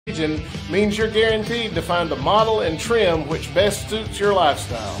region means you're guaranteed to find the model and trim which best suits your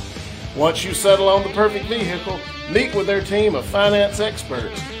lifestyle. Once you settle on the perfect vehicle, meet with their team of finance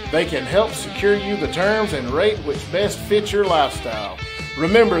experts. They can help secure you the terms and rate which best fits your lifestyle.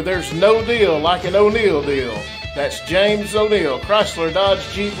 Remember, there's no deal like an O'Neill deal. That's James O'Neill, Chrysler Dodge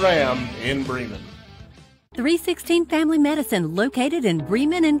Jeep Ram in Bremen. 316 Family Medicine, located in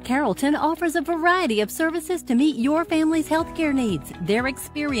Bremen and Carrollton, offers a variety of services to meet your family's healthcare needs. Their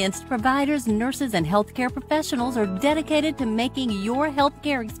experienced providers, nurses, and healthcare professionals are dedicated to making your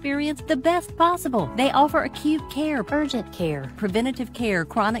healthcare experience the best possible. They offer acute care, urgent care, preventative care,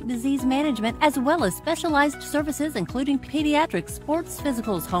 chronic disease management, as well as specialized services including pediatrics, sports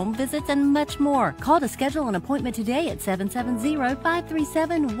physicals, home visits, and much more. Call to schedule an appointment today at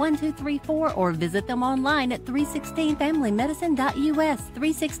 770-537-1234 or visit them online at 316familymedicine.us.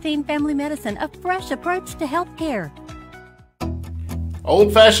 316 Family Medicine, a fresh approach to healthcare.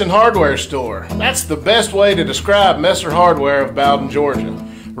 Old Fashioned Hardware Store. That's the best way to describe Messer Hardware of Bowdon, Georgia.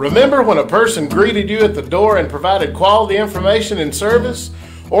 Remember when a person greeted you at the door and provided quality information and service?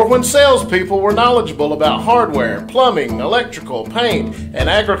 Or when salespeople were knowledgeable about hardware, plumbing, electrical, paint, and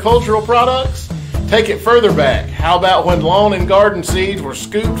agricultural products? Take it further back. How about when lawn and garden seeds were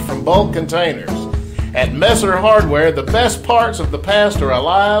scooped from bulk containers? At Messer Hardware, the best parts of the past are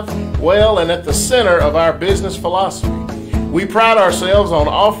alive, well, and at the center of our business philosophy. We pride ourselves on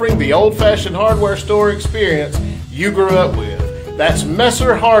offering the old-fashioned hardware store experience you grew up with. That's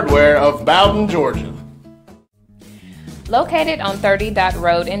Messer Hardware of Bowdon, Georgia. Located on 30 Dot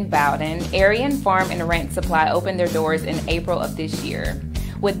Road in Bowdon, Aryan Farm and Ranch Supply opened their doors in April of this year.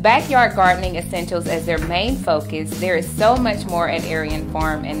 With backyard gardening essentials as their main focus, there is so much more at Aryan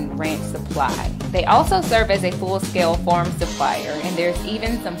Farm and Ranch Supply. They also serve as a full-scale farm supplier, and there's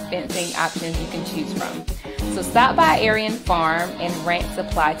even some fencing options you can choose from. So stop by Aryan Farm and Ranch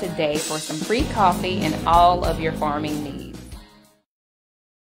Supply today for some free coffee and all of your farming needs.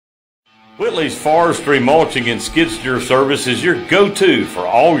 Whitley's Forestry Mulching and Skid Steer Service is your go-to for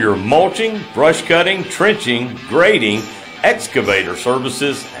all your mulching, brush cutting, trenching, grading, excavator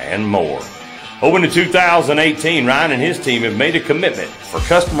services, and more. Open in 2018, Ryan and his team have made a commitment for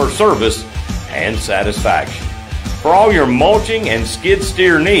customer service and satisfaction. For all your mulching and skid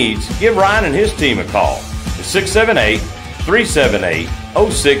steer needs, give Ryan and his team a call at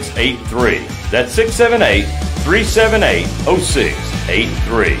 678-378-0683. That's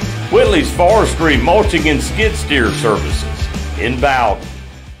 678-378-0683. Whitley's Forestry Mulching and Skid Steer Services in Bowdon.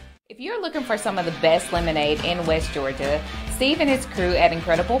 If you're looking for some of the best lemonade in West Georgia, Steve and his crew at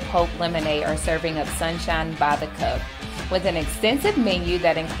Incredible Pope Lemonade are serving up sunshine by the cup. With an extensive menu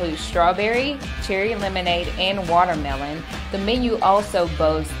that includes strawberry, cherry lemonade, and watermelon, the menu also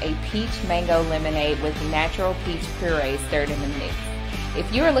boasts a peach mango lemonade with natural peach puree stirred in the mix.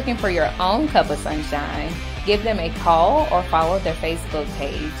 If you are looking for your own cup of sunshine, give them a call or follow their Facebook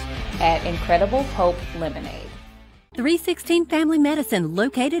page at Incredible Pope Lemonade. 316 Family Medicine,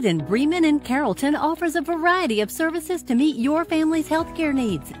 located in Bremen and Carrollton, offers a variety of services to meet your family's healthcare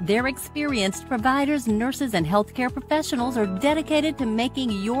needs. Their experienced providers, nurses, and healthcare professionals are dedicated to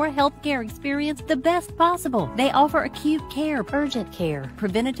making your healthcare experience the best possible. They offer acute care, urgent care,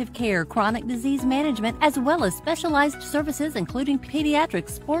 preventative care, chronic disease management, as well as specialized services including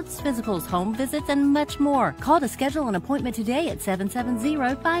pediatrics, sports physicals, home visits, and much more. Call to schedule an appointment today at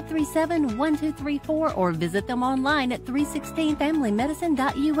 770-537-1234 or visit them online at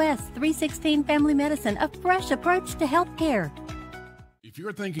 316familymedicine.us. 316 Family Medicine, a fresh approach to healthcare. If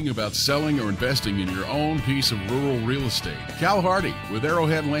you're thinking about selling or investing in your own piece of rural real estate, Cal Hardy with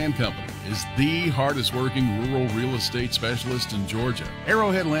Arrowhead Land Company is the hardest working rural real estate specialist in Georgia.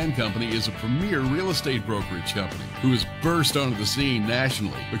 Arrowhead Land Company is a premier real estate brokerage company who has burst onto the scene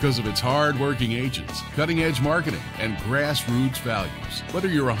nationally because of its hard-working agents, cutting-edge marketing, and grassroots values. Whether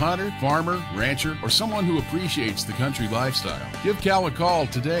you're a hunter, farmer, rancher, or someone who appreciates the country lifestyle, give Cal a call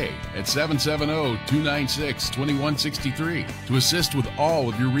today at 770-296-2163 to assist with all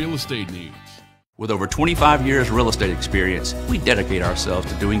of your real estate needs. With over 25 years real estate experience, we dedicate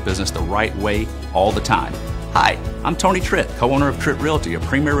ourselves to doing business the right way all the time. Hi, I'm Tony Tritt, co-owner of Tritt Realty, a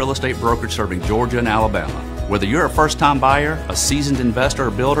premier real estate brokerage serving Georgia and Alabama. Whether you're a first-time buyer, a seasoned investor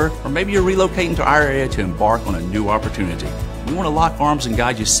or builder, or maybe you're relocating to our area to embark on a new opportunity, we want to lock arms and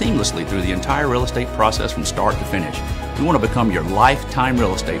guide you seamlessly through the entire real estate process from start to finish. We want to become your lifetime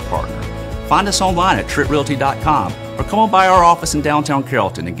real estate partner. Find us online at TrittRealty.com or come on by our office in downtown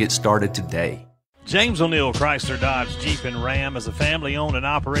Carrollton and get started today. James O'Neill Chrysler Dodge Jeep and Ram is a family-owned and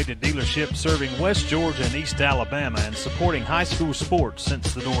operated dealership serving West Georgia and East Alabama and supporting high school sports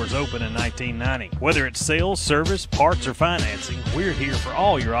since the doors opened in 1990. Whether it's sales, service, parts, or financing, we're here for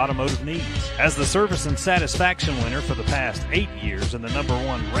all your automotive needs. As the service and satisfaction winner for the past 8 years and the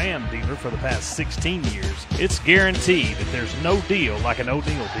 #1 Ram dealer for the past 16 years, it's guaranteed that there's no deal like an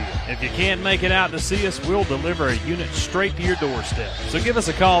O'Neill deal. If you can't make it out to see us, we'll deliver a unit straight to your doorstep. So give us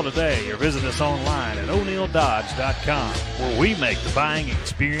a call today or visit us online at o'neilldodge.com, where we make the buying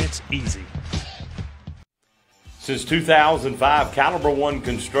experience easy. Since 2005, Caliber One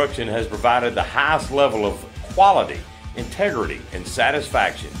Construction has provided the highest level of quality, integrity, and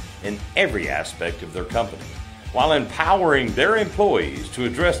satisfaction in every aspect of their company, while empowering their employees to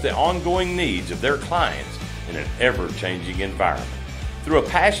address the ongoing needs of their clients in an ever-changing environment through a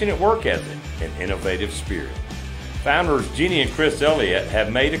passionate work ethic and innovative spirit. Founders Jeannie and Chris Elliott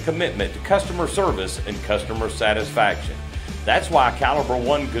have made a commitment to customer service and customer satisfaction. That's why Caliber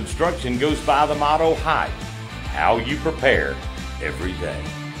One Construction goes by the motto HYPE, how you prepare every day.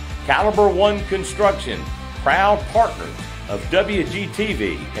 Caliber One Construction, proud partners of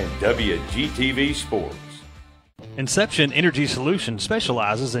WGTV and WGTV Sports. Inception Energy Solutions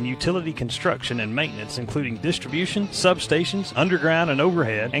specializes in utility construction and maintenance, including distribution, substations, underground and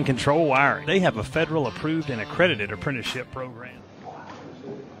overhead, and control wiring. They have a federal approved and accredited apprenticeship program.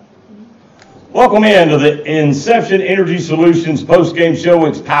 Welcome into the Inception Energy Solutions post-game show.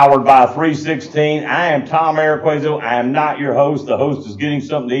 It's powered by 316. I am Tom Araquazo. I am not your host. The host is getting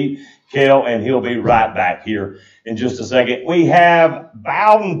something to eat, Kail, and he'll be right back here in just a second. We have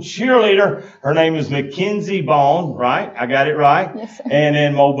Bowdon cheerleader. Her name is Mackenzie Bone, right? I got it right? Yes, sir. And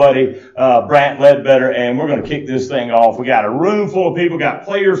then my buddy, Brant Ledbetter, and we're going to kick this thing off. We got a room full of people, got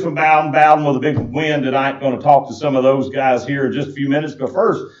players from Bowdon. Bowdon with a big win tonight. Going to talk to some of those guys here in just a few minutes. But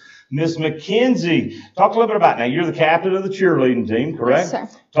first, Miss Mackenzie, talk a little bit about, now you're the captain of the cheerleading team, correct?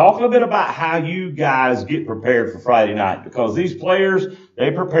 Yes, sir. Talk a little bit about how you guys get prepared for Friday night, because these players,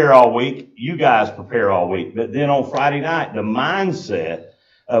 they prepare all week. You guys prepare all week. But then on Friday night, the mindset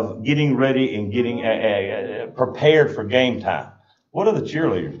of getting ready and getting prepared for game time. What do the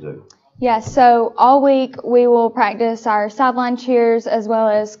cheerleaders do? Yeah, so all week we will practice our sideline cheers as well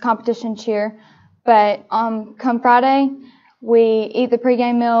as competition cheer. But come Friday, we eat the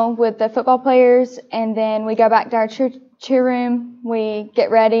pregame meal with the football players, and then we go back to our cheer room. We get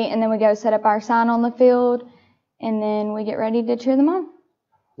ready, and then we go set up our sign on the field, and then we get ready to cheer them on.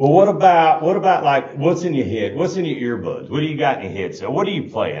 Well, what about like what's in your head? What's in your earbuds? What do you got in your head? So what are you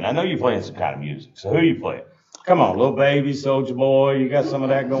playing? I know you're playing some kind of music. So who are you playing? Come on, Little Baby, Soulja Boy. You got some of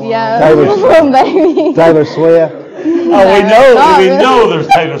that going on? Yeah, Little Baby. Taylor Swift. Oh, we know there's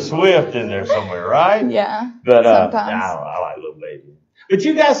Taylor Swift in there somewhere, right? Yeah. But sometimes. I like Little Baby. But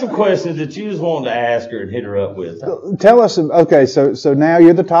you got some questions that you just wanted to ask her and hit her up with. Tell us, okay, so now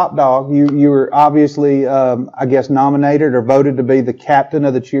you're the top dog. You were obviously, I guess, nominated or voted to be the captain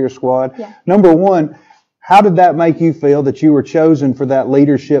of the cheer squad. Yeah. Number one, how did that make you feel that you were chosen for that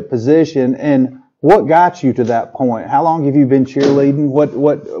leadership position, and what got you to that point? How long have you been cheerleading?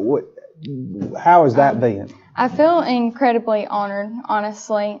 How has that been? I feel incredibly honored,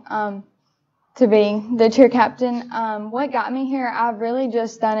 honestly, to be the cheer captain. What got me here, I've really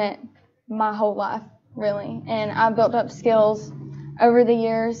just done it my whole life, really. And I've built up skills over the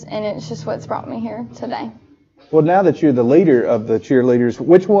years, and it's just what's brought me here today. Well, now that you're the leader of the cheerleaders,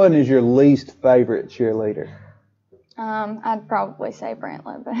 which one is your least favorite cheerleader? I'd probably say Brant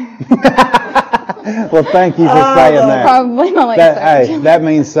Ledbetter. Well, thank you for saying that. Probably my least favorite. Hey, that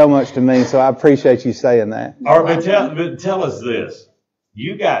means so much to me, so I appreciate you saying that. All right, but tell us this.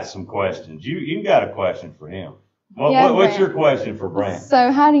 You got some questions. You got a question for him. What's your question for Brant?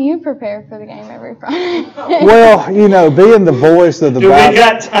 So how do you prepare for the game every Friday? Well, being the voice of the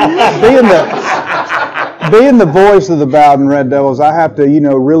being the voice of the Bowdon Red Devils, I have to,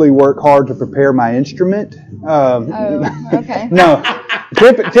 really work hard to prepare my instrument. Okay. No,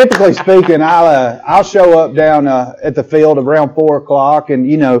 typically speaking, I'll show up down at the field around 4 o'clock and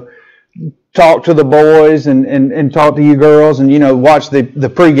talk to the boys and talk to you girls and watch the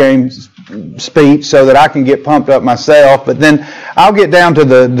pregame speech so that I can get pumped up myself. But then I'll get down to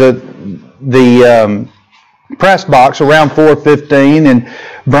the press box around 4:15, and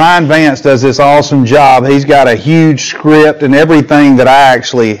Brian Vance does this awesome job. He's got a huge script, and everything that I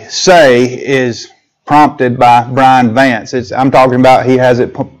actually say is prompted by Brian Vance. I'm talking about he has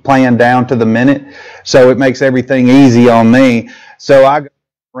it planned down to the minute, so it makes everything easy on me. So I go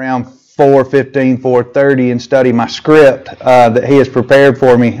around 4:15, 4:30 and study my script that he has prepared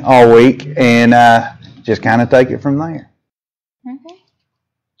for me all week, and just kind of take it from there. Okay.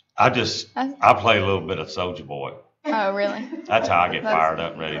 I play a little bit of Soulja Boy. Oh, really? That's how I get fired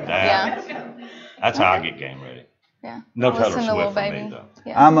up and ready to dance. Yeah. That's how I get game ready. Yeah. No Taylor Swift for me, though.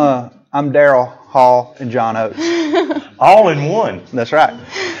 Yeah. I'm Daryl, Hall, and John Oates. All in one. That's right.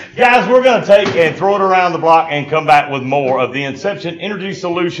 Guys, we're going to take and throw it around the block and come back with more of the Inception Energy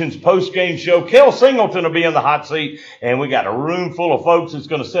Solutions post-game show. Kail Singleton will be in the hot seat, and we got a room full of folks that's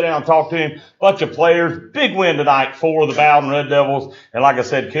going to sit down and talk to him. Bunch of players. Big win tonight for the Bowdon Red Devils. And like I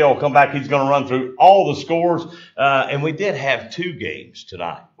said, Kail will come back. He's going to run through all the scores. And we did have 2 games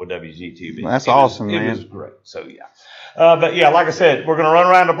tonight with WGTV. That's awesome, man. It was great. So, yeah. But, yeah, like I said, we're going to run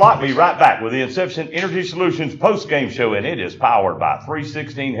around the block. Be right back with the Inception Energy Solutions post-game show, and it is powered by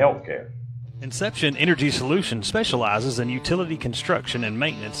 316 Healthcare. Inception Energy Solutions specializes in utility construction and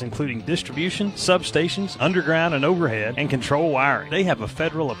maintenance, including distribution, substations, underground and overhead, and control wiring. They have a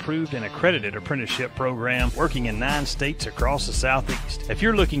federal-approved and accredited apprenticeship program working in 9 states across the Southeast. If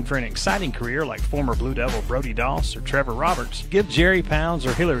you're looking for an exciting career like former Blue Devil Brody Doss or Trevor Roberts, give Jerry Pounds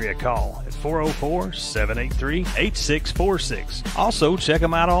or Hillary a call at 404-783-8646. Also, check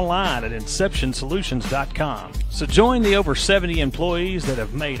them out online at InceptionSolutions.com. So join the over 70 employees that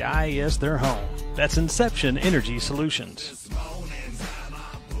have made IES their home. That's Inception Energy Solutions.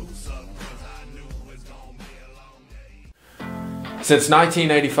 Since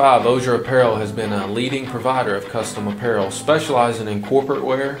 1985, Osier Apparel has been a leading provider of custom apparel, specializing in corporate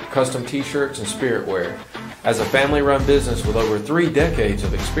wear, custom t-shirts, and spirit wear. As a family-run business with over 3 decades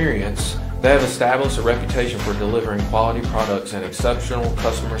of experience, they have established a reputation for delivering quality products and exceptional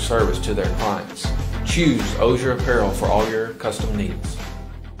customer service to their clients. Choose Osier Apparel for all your custom needs.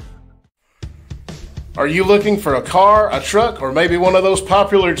 Are you looking for a car, a truck, or maybe one of those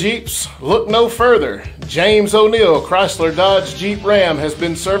popular Jeeps? Look no further. James O'Neill Chrysler Dodge Jeep Ram has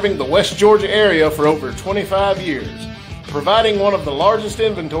been serving the West Georgia area for over 25 years, providing one of the largest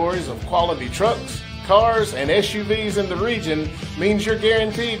inventories of quality trucks, cars, and SUVs in the region means you're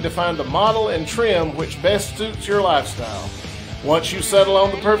guaranteed to find the model and trim which best suits your lifestyle. Once you settle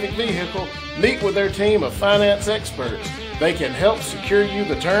on the perfect vehicle, meet with their team of finance experts. They can help secure you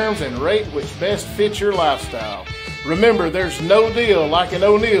the terms and rate which best fits your lifestyle. Remember, there's no deal like an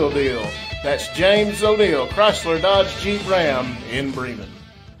O'Neill deal. That's James O'Neill, Chrysler Dodge Jeep Ram in Bremen.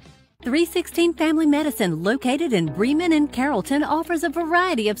 316 Family Medicine, located in Bremen and Carrollton, offers a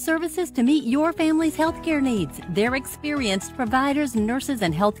variety of services to meet your family's healthcare needs. Their experienced providers, nurses,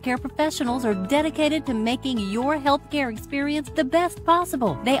 and healthcare professionals are dedicated to making your healthcare experience the best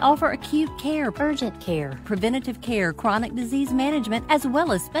possible. They offer acute care, urgent care, preventative care, chronic disease management, as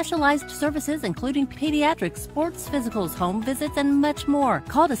well as specialized services including pediatrics, sports physicals, home visits, and much more.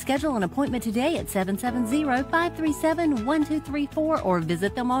 Call to schedule an appointment today at 770-537-1234 or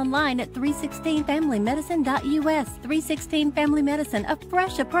visit them online at 316familymedicine.us. 316 Family Medicine, a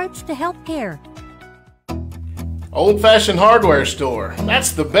fresh approach to healthcare. Old Fashioned Hardware Store.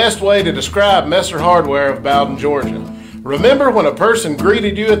 That's the best way to describe Messer Hardware of Bowdon, Georgia. Remember when a person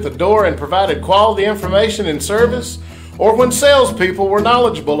greeted you at the door and provided quality information and service? Or when salespeople were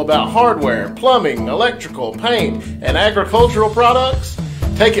knowledgeable about hardware, plumbing, electrical, paint, and agricultural products?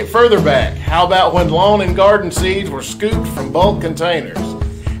 Take it further back. How about when lawn and garden seeds were scooped from bulk containers?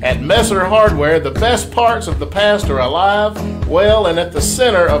 At Messer Hardware, the best parts of the past are alive, well, and at the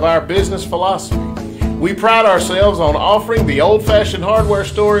center of our business philosophy. We pride ourselves on offering the old-fashioned hardware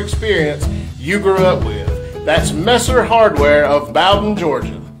store experience you grew up with. That's Messer Hardware of Bowdon,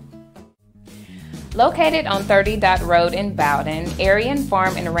 Georgia. Located on 30 Dot Road in Bowdon, Aryan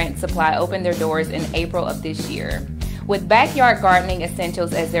Farm and Ranch Supply opened their doors in April of this year. With backyard gardening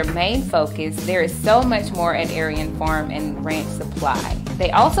essentials as their main focus, there is so much more at Aryan Farm and Ranch Supply. They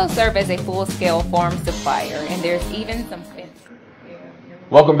also serve as a full-scale farm supplier, and there's even some...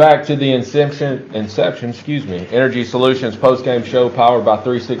 Welcome back to the Inception, Energy Solutions post-game show powered by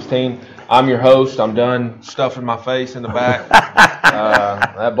 316. I'm your host. I'm done stuffing my face in the back.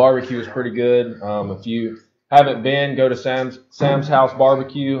 That barbecue is pretty good. If you haven't been, go to Sam's House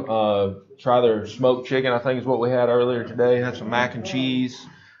Barbecue. Try their smoked chicken, I think is what we had earlier today. Had some mac and cheese.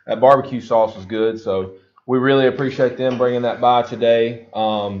 That barbecue sauce was good, so we really appreciate them bringing that by today.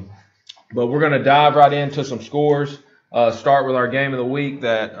 But we're going to dive right into some scores. Start with our game of the week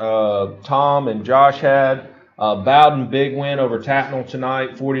that Tom and Josh had. Bowdon big win over Tattnall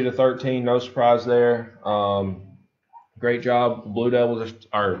tonight, 40-13. No surprise there. Great job,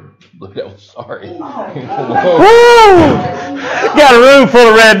 sorry. Got a room full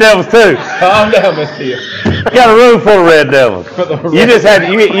of Red Devils too. Calm down, Miss Tia. Got a room full of Red Devils. You just had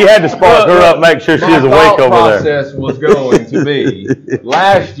you had to spark her up, make sure she was awake over there. My process was going to be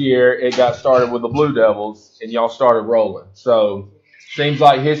last year it got started with the Blue Devils and y'all started rolling. So seems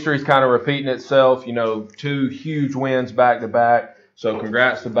like history's kind of repeating itself. 2 huge wins back to back. So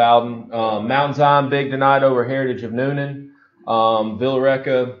congrats to Bowdon. Mountain Zion big tonight over Heritage of Noonan.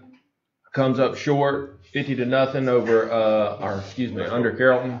 Villarica comes up short, 50-0 over under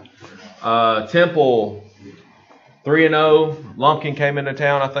Carrollton. Temple 3-0. Lumpkin came into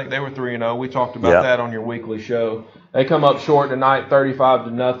town. I think they were 3-0. We talked about that on your weekly show. They come up short tonight,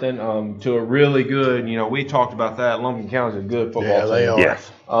 35-0, to a really good. We talked about that. Lumpkin County is a good football team. They are.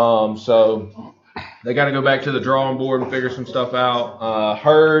 Yes. So they got to go back to the drawing board and figure some stuff out.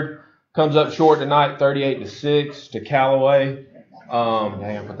 Hurd comes up short tonight, 38-6 to Callaway.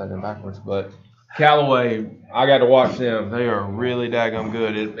 Dang, I put that in backwards, but Callaway, I got to watch them. They are really daggum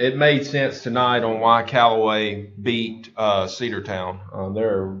good. It made sense tonight on why Callaway beat Cedartown.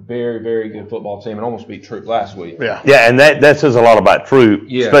 They're a very, very good football team and almost beat Troop last week. Yeah, and that says a lot about Troop,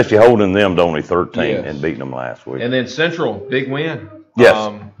 especially holding them to only 13 and beating them last week. And then Central, big win. Yes.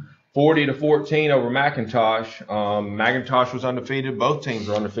 40-14 over McIntosh. McIntosh was undefeated. Both teams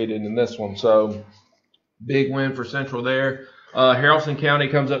were undefeated in this one. So big win for Central there. Haralson County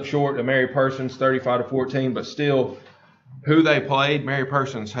comes up short to Mary Persons, 35-14, but still, who they played, Mary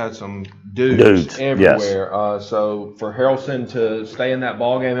Persons had some dudes everywhere. Yes. So for Haralson to stay in that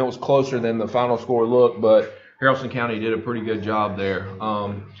ball game, it was closer than the final score looked, but Haralson County did a pretty good job there.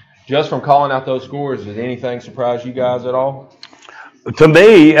 Just from calling out those scores, did anything surprise you guys at all? To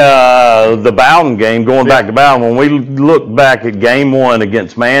me, the Bowdon game, going back to Bowdon, when we look back at game 1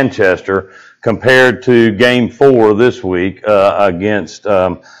 against Manchester compared to game 4 this week against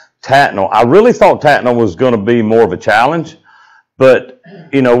Tattnall, I really thought Tattnall was going to be more of a challenge. But,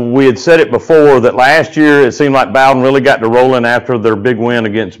 we had said it before that last year it seemed like Bowdon really got to rolling after their big win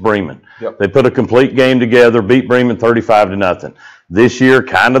against Bremen. Yep. They put a complete game together, beat Bremen 35-0. This year,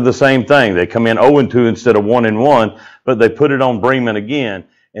 kind of the same thing. They come in 0-2 instead of 1-1, but they put it on Bremen again.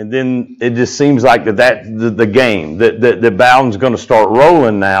 And then it just seems like the game, that Bowdon's going to start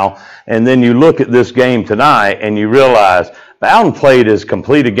rolling now. And then you look at this game tonight and you realize Bowdon played as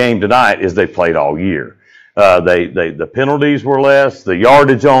complete a game tonight as they played all year. The penalties were less. The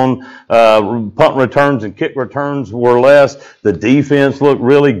yardage on punt returns and kick returns were less. The defense looked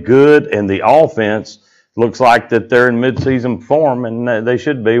really good, and the offense looks like that they're in midseason form, and they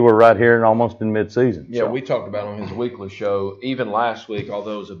should be. We're right here and almost in midseason. Yeah, we talked about on his weekly show, even last week,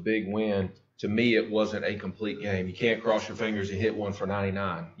 although it was a big win, to me it wasn't a complete game. You can't cross your fingers and hit one for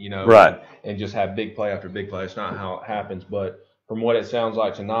 99, right, and just have big play after big play. It's not how it happens, but from what it sounds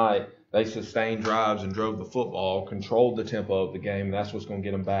like tonight, they sustained drives and drove the football, controlled the tempo of the game, and that's what's going to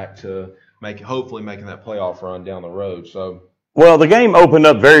get them back to hopefully making that playoff run down the road. So. Well, the game opened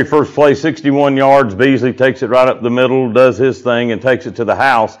up very first play, 61 yards. Beasley takes it right up the middle, does his thing, and takes it to the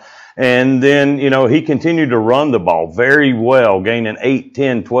house. And then, he continued to run the ball very well, gaining 8,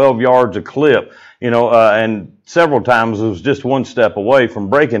 10, 12 yards a clip, and several times it was just one step away from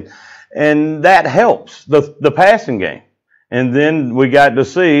breaking. And that helps the passing game. And then we got to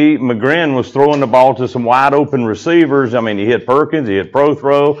see McGrin was throwing the ball to some wide open receivers. I mean, he hit Perkins, he hit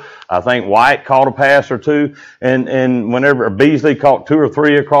Prothrow. I think White caught a pass or two. And whenever Beasley caught 2 or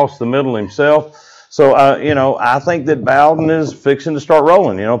 3 across the middle himself. So, I think that Bowdon is fixing to start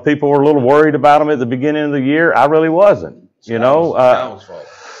rolling. People were a little worried about him at the beginning of the year. I really wasn't, Bowdon's fault.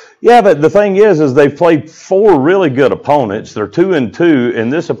 Yeah, but the thing is they've played 4 really good opponents. They're 2-2,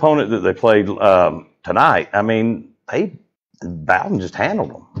 and this opponent that they played tonight, I mean, Bowdon just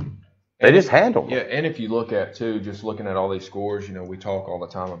handled them. They just handled them. Yeah, and if you look at, too, just looking at all these scores, we talk all the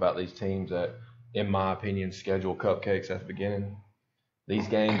time about these teams that, in my opinion, schedule cupcakes at the beginning. These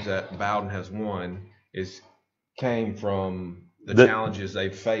games that Bowdon has won came from the challenges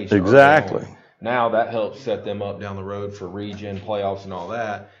they've faced. Exactly. Now that helps set them up down the road for region, playoffs, and all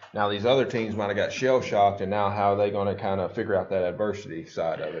that. Now these other teams might have got shell-shocked, and now how are they going to kind of figure out that adversity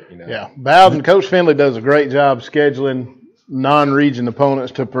side of it? Yeah, Bowdon, Coach Finley does a great job scheduling non-region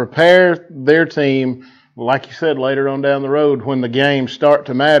opponents to prepare their team, like you said, later on down the road when the games start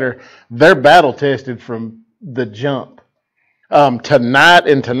to matter. They're battle-tested from the jump.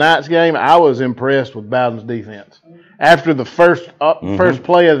 Tonight's game, I was impressed with Bowdon's defense. After the first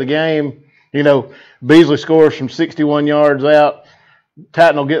play of the game, Beasley scores from 61 yards out.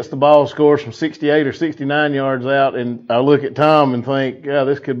 Tattnall gets the ball, scores from 68 or 69 yards out, and I look at Tom and think, yeah,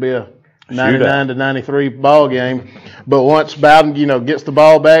 this could be a 99-93 ball game. But once Bowdon, gets the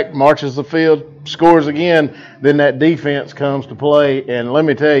ball back, marches the field, scores again, then that defense comes to play. And let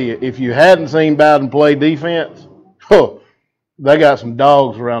me tell you, if you hadn't seen Bowdon play defense, they got some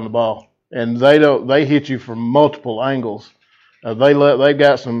dogs around the ball, and they hit you from multiple angles. They've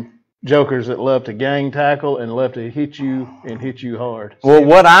got some jokers that love to gang tackle and love to hit you and hit you hard. Well,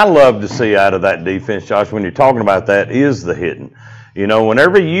 what I love to see out of that defense, Josh, when you're talking about that, is the hitting. You know,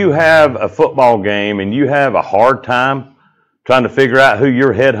 whenever you have a football game and you have a hard time trying to figure out who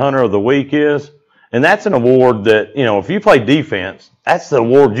your headhunter of the week is, and that's an award that, you know, if you play defense, that's the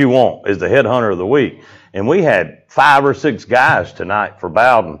award you want, is the headhunter of the week. And we had 5 or 6 guys tonight for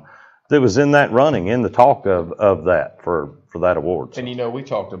Bowdon that was in that running, in the talk of that for that award. So. And, you know, we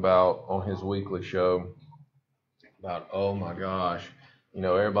talked about on his weekly show about, oh, my gosh, you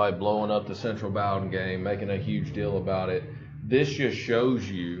know, everybody blowing up the Central Bowdon game, making a huge deal about it. This just shows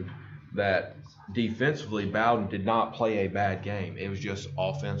you that defensively, Bowdon did not play a bad game. It was just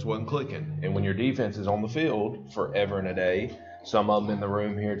offense wasn't clicking. And when your defense is on the field forever and a day, some of them in the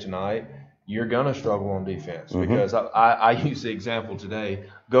room here tonight, you're going to struggle on defense. Mm-hmm. Because I use the example today,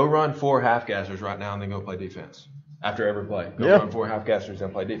 go run 4 half-gassers right now and then go play defense. After every play, go run 4 half-gassers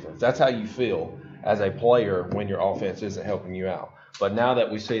and play defense. That's how you feel as a player when your offense isn't helping you out. But now that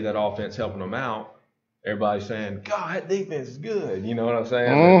we see that offense helping them out, everybody's saying, God, that defense is good. You know what I'm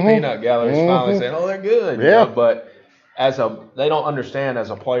saying? Mm-hmm. The peanut gallery's finally saying, oh, they're good. You Yeah. know? But they don't understand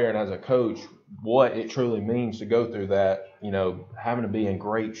as a player and as a coach what it truly means to go through that, you know, having to be in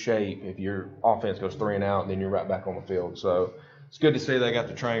great shape if your offense goes 3 and out and then you're right back on the field. So it's good to see they got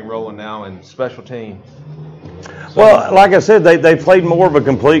the train rolling now and special team. Well, like I said, they played more of a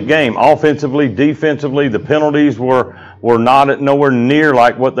complete game, offensively, defensively. The penalties were not nowhere near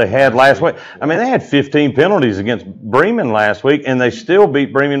like what they had last week. I mean, they had 15 penalties against Bremen last week, and they still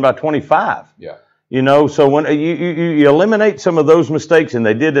beat Bremen by 25. Yeah. You know, so when you eliminate some of those mistakes, and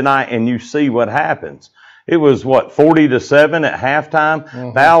they did tonight, and you see what happens. It was, 40-7 at halftime.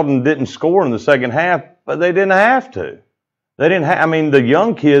 Mm-hmm. Bowdon didn't score in the second half, but they didn't have to. They didn't I mean, the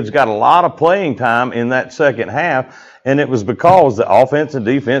young kids got a lot of playing time in that second half, and it was because the offense and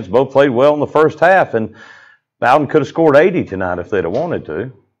defense both played well in the first half, and Bowdon could have scored 80 tonight if they'd have wanted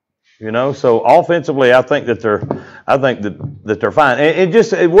to. You know, so offensively, I think that they're fine. And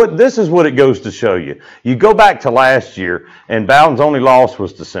this is what it goes to show you. You go back to last year, and Bowdon's only loss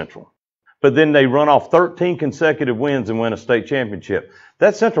was to Central. But then they run off 13 consecutive wins and win a state championship.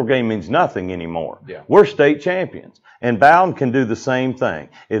 That Central game means nothing anymore. Yeah. We're state champions. And Bowdon can do the same thing.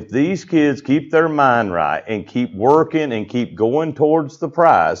 If these kids keep their mind right and keep working and keep going towards the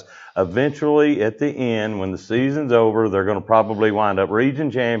prize, eventually at the end, when the season's over, they're going to probably wind up region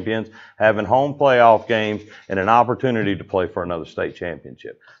champions, having home playoff games, and an opportunity to play for another state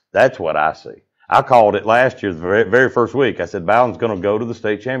championship. That's what I see. I called it last year, the very first week. I said, Bowdon's going to go to the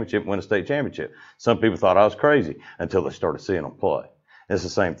state championship and win a state championship. Some people thought I was crazy until they started seeing them play. It's the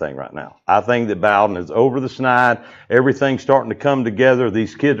same thing right now. I think that Bowdon is over the snide. Everything's starting to come together.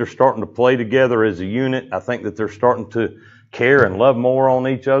 These kids are starting to play together as a unit. I think that they're starting to care and love more on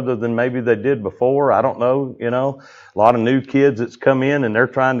each other than maybe they did before. I don't know, you know. A lot of new kids that's come in, and they're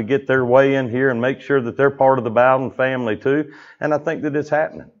trying to get their way in here and make sure that they're part of the Bowdon family too. And I think that it's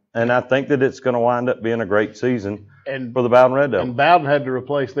happening. And I think that it's going to wind up being a great season for the Bowdon Red Devils. And Bowdon had to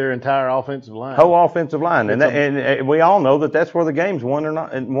replace their entire offensive line. Whole offensive line. And we all know that that's where the game's won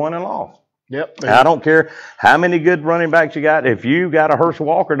and lost. Yep. And I don't care how many good running backs you got. If you got a Herschel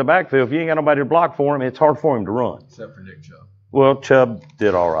Walker in the backfield, if you ain't got nobody to block for him, it's hard for him to run. Except for Nick Chubb. Well, Chubb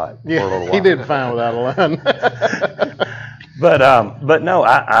did all right for a little while. He did fine without a line. But no,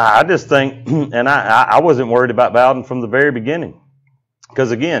 I just think, and I wasn't worried about Bowdon from the very beginning.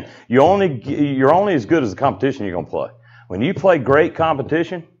 Because again, you're only as good as the competition you're going to play. When you play great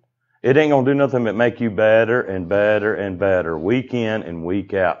competition, it ain't going to do nothing but make you better and better and better week in and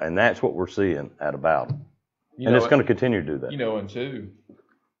week out. And that's what we're seeing out of Bowdon. And it's going to continue to do that. You know, and two,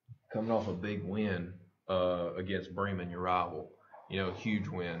 coming off a big win against Bremen, your rival, you know, a huge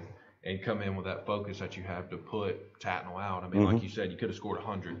win, and come in with that focus that you have to put Tattnall out. I mean, like you said, you could have scored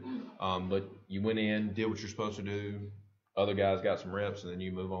 100, but you went in, did what you're supposed to do. Other guys got some reps, and then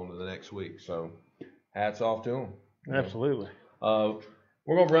you move on to the next week. So hats off to them. Absolutely.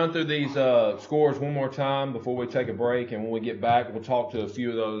 We're going to run through these scores one more time before we take a break. And when we get back, we'll talk to a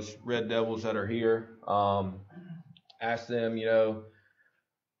few of those Red Devils that are here. Ask them, you know,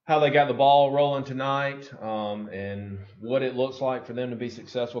 how they got the ball rolling tonight and what it looks like for them to be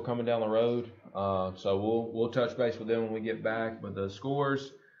successful coming down the road. So we'll touch base with them when we get back. But the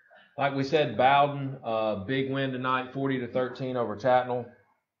scores, like we said, Bowdon, big win tonight, 40-13 over Tattnall.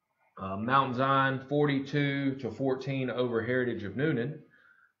 Mountain Zion, 42-14 over Heritage of Noonan.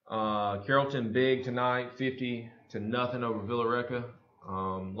 Carrollton big tonight, 50-0 over Villa-Rica.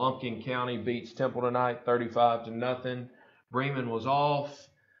 Lumpkin County beats Temple tonight, 35-0. Bremen was off.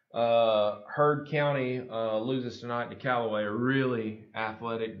 Heard County loses tonight to Callaway, a really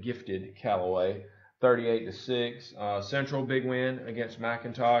athletic, gifted Callaway, 38-6. Central big win against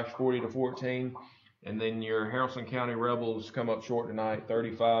McIntosh, 40-14. And then your Haralson County Rebels come up short tonight,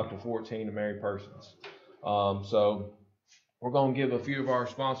 35-14 to Mary Persons. So we're going to give a few of our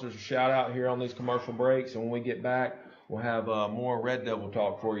sponsors a shout out here on these commercial breaks. And when we get back, we'll have more Red Devil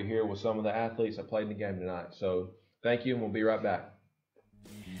talk for you here with some of the athletes that played in the game tonight. So thank you, and we'll be right back.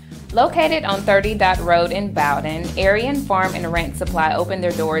 Located on 30 Dot Road in Bowdon, Arian Farm and Ranch Supply opened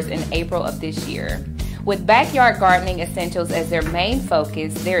their doors in April of this year. With backyard gardening essentials as their main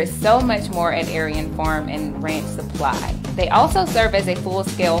focus, there is so much more at Arian Farm and Ranch Supply. They also serve as a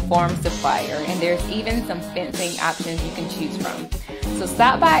full-scale farm supplier, and there's even some fencing options you can choose from. So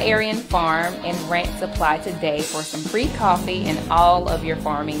stop by Arian Farm and Ranch Supply today for some free coffee and all of your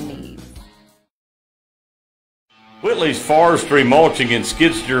farming needs. Whitley's Forestry Mulching and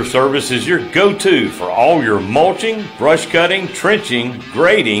Skid Steer Service is your go-to for all your mulching, brush cutting, trenching,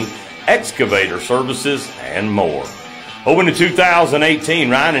 grading, excavator services, and more. Open in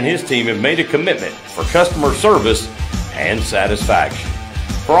 2018, Ryan and his team have made a commitment for customer service and satisfaction.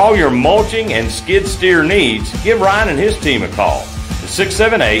 For all your mulching and skid steer needs, give Ryan and his team a call at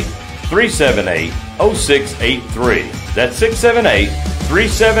 678-378-0683. That's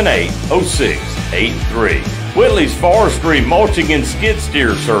 678-378-0683. Whitley's Forestry Mulching and Skid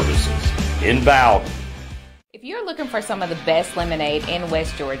Steer Services in Bowdon. If you're looking for some of the best lemonade in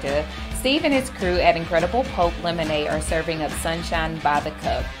West Georgia, Steve and his crew at Incredible Pope Lemonade are serving up sunshine by the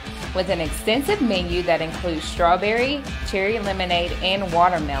cup. With an extensive menu that includes strawberry, cherry lemonade, and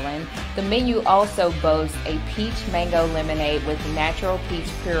watermelon, the menu also boasts a peach mango lemonade with natural peach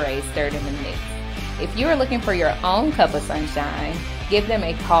puree stirred in the mix. If you are looking for your own cup of sunshine, give them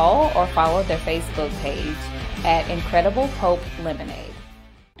a call or follow their Facebook page at Incredible Pope Lemonade.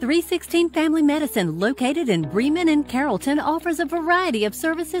 316 Family Medicine, located in Bremen and Carrollton, offers a variety of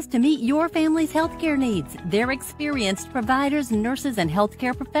services to meet your family's healthcare needs. Their experienced providers, nurses, and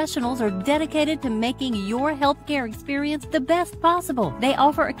healthcare professionals are dedicated to making your healthcare experience the best possible. They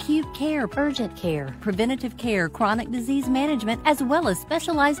offer acute care, urgent care, preventative care, chronic disease management, as well as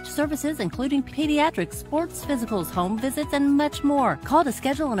specialized services including pediatrics, sports physicals, home visits, and much more. Call to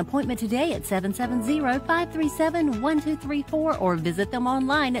schedule an appointment today at 770-537-1234 or visit them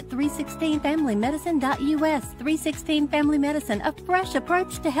online at 316familymedicine.us. 316 Family Medicine, a fresh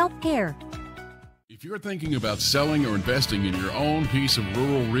approach to healthcare. If you're thinking about selling or investing in your own piece of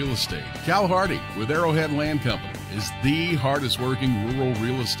rural real estate, Cal Hardy with Arrowhead Land Company is the hardest working rural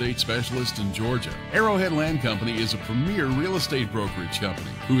real estate specialist in Georgia. Arrowhead Land Company is a premier real estate brokerage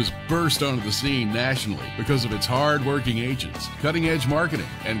company who has burst onto the scene nationally because of its hard-working agents, cutting-edge marketing,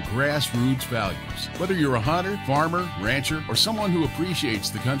 and grassroots values. Whether you're a hunter, farmer, rancher, or someone who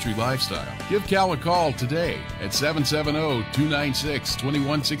appreciates the country lifestyle, give Cal a call today at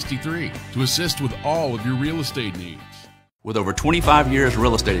 770-296-2163 to assist with all of your real estate needs. With over 25 years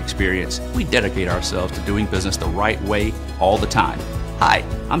real estate experience, we dedicate ourselves to doing business the right way all the time. Hi,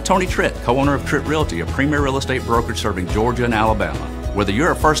 I'm Tony Tritt, co-owner of Tritt Realty, a premier real estate brokerage serving Georgia and Alabama. Whether you're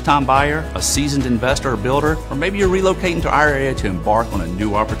a first-time buyer, a seasoned investor or builder, or maybe you're relocating to our area to embark on a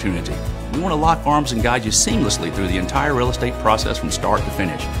new opportunity, we want to lock arms and guide you seamlessly through the entire real estate process from start to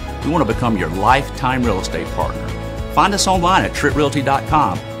finish. We want to become your lifetime real estate partner. Find us online at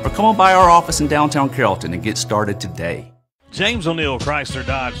TrittRealty.com or come on by our office in downtown Carrollton and get started today. James O'Neill Chrysler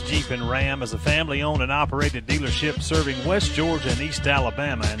Dodge Jeep and Ram is a family-owned and operated dealership serving West Georgia and East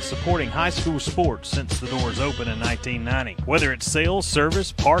Alabama and supporting high school sports since the doors opened in 1990. Whether it's sales,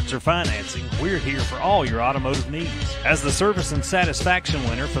 service, parts, or financing, we're here for all your automotive needs. As the service and satisfaction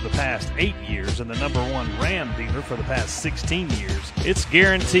winner for the past 8 years and the #1 Ram dealer for the past 16 years, it's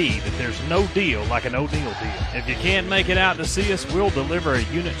guaranteed that there's no deal like a no-deal deal. If you can't make it out to see us, we'll deliver a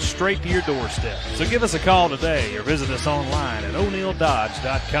unit straight to your doorstep. So give us a call today or visit us online at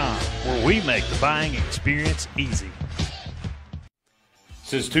o'neilldodge.com, where we make the buying experience easy.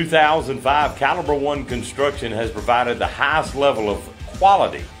 Since 2005, Caliber One Construction has provided the highest level of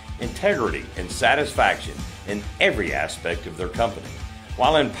quality, integrity, and satisfaction in every aspect of their company,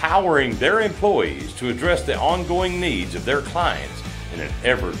 while empowering their employees to address the ongoing needs of their clients in an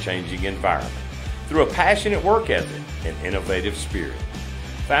ever-changing environment through a passionate work ethic and innovative spirit.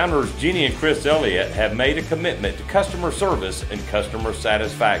 Founders Jeannie and Chris Elliott have made a commitment to customer service and customer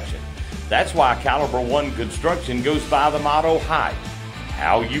satisfaction. That's why Caliber One Construction goes by the motto HYPE,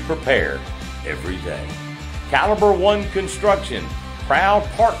 how you prepare every day. Caliber One Construction, proud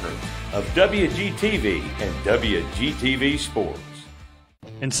partners of WGTV and WGTV Sports.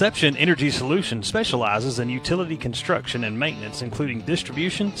 Inception Energy Solutions specializes in utility construction and maintenance, including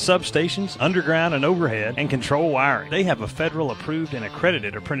distribution, substations, underground and overhead, and control wiring. They have a federal approved and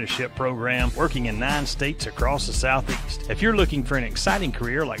accredited apprenticeship program working in 9 states across the Southeast. If you're looking for an exciting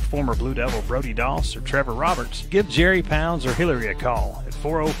career like former Blue Devil Brody Doss or Trevor Roberts, give Jerry Pounds or Hillary a call at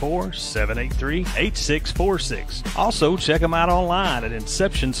 404-783-8646. Also, check them out online at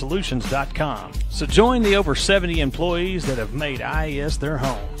InceptionSolutions.com. So join the over 70 employees that have made IES their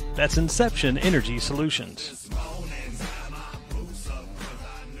home. That's Inception Energy Solutions.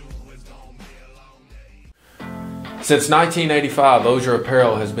 Since 1985, Osier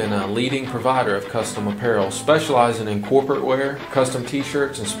Apparel has been a leading provider of custom apparel, specializing in corporate wear, custom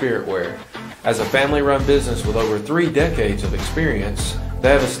t-shirts, and spirit wear. As a family-run business with over 3 decades of experience, they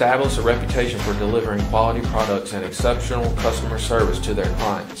have established a reputation for delivering quality products and exceptional customer service to their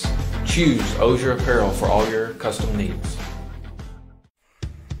clients. Choose Osier Apparel for all your custom needs.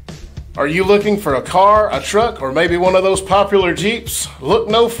 Are you looking for a car, a truck, or maybe one of those popular Jeeps? Look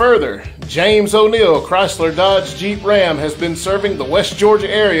no further. James O'Neill Chrysler Dodge Jeep Ram has been serving the West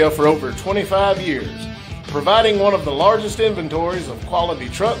Georgia area for over 25 years, providing one of the largest inventories of quality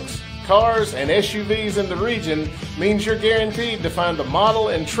trucks, cars, and SUVs in the region means you're guaranteed to find the model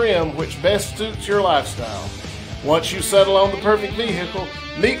and trim which best suits your lifestyle. Once you settle on the perfect vehicle,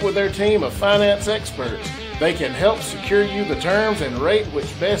 meet with their team of finance experts. They can help secure you the terms and rate which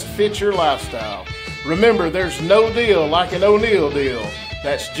best fits your lifestyle. Remember, there's no deal like an O'Neill deal.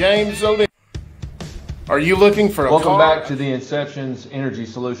 That's James O'Neill. Are you looking for a car? Welcome back to the Inception's Energy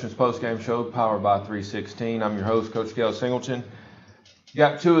Solutions postgame show, powered by 316. I'm your host, Coach Kail Singleton.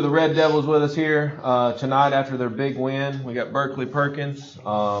 Got 2 of the Red Devils with us here tonight after their big win. We got Berkeley Perkins,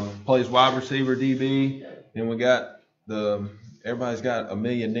 plays wide receiver, DB, and we got everybody's got a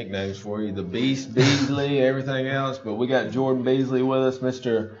million nicknames for you. The Beast, Beasley, everything else. But we got Jordan Beasley with us,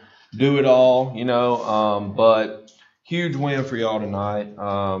 Mr. Do-It-All, but huge win for y'all tonight.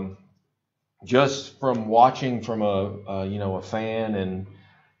 Just from watching from a fan and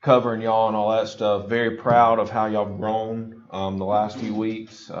covering y'all and all that stuff, very proud of how y'all have grown the last few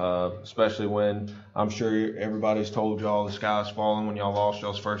weeks, especially when I'm sure everybody's told y'all the sky's falling when y'all lost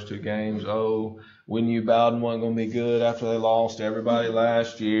y'all's first 2 games. Oh, we knew Bowdon wasn't going to be good after they lost to everybody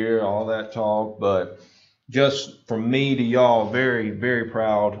last year, all that talk. But just from me to y'all, very, very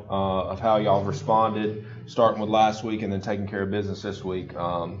proud of how y'all have responded, starting with last week and then taking care of business this week.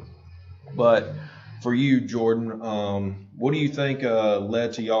 But for you, Jordan, what do you think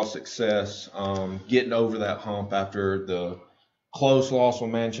led to y'all's success getting over that hump after the close loss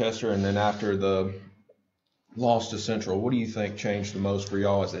with Manchester and then after the loss to Central? What do you think changed the most for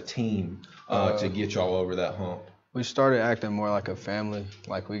y'all as a team to get y'all over that hump? We started acting more like a family.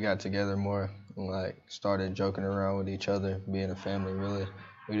 Like, we got together more and, started joking around with each other, being a family, really.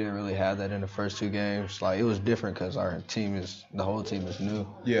 We didn't really have that in the first 2 games. It was different because the whole team is new.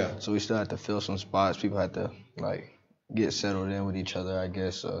 Yeah. So we still had to fill some spots. People had to, get settled in with each other, I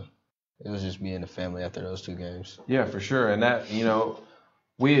guess. So it was just being a family after those 2 games. Yeah, for sure. And that,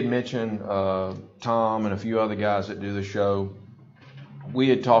 we had mentioned Tom and a few other guys that do the show. We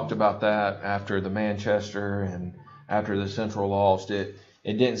had talked about that after the Manchester and after the Central loss. It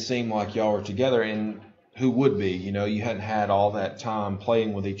didn't seem like y'all were together, and who would be? You hadn't had all that time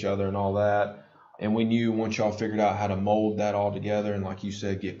playing with each other and all that. And we knew once y'all figured out how to mold that all together and, like you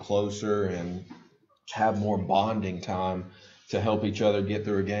said, get closer and have more bonding time to help each other get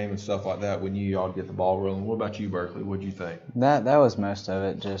through a game and stuff like that, we knew y'all would get the ball rolling. What about you, Berkeley? What did you think? That was most of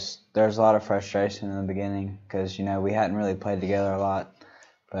it. Just there's a lot of frustration in the beginning because, we hadn't really played together a lot.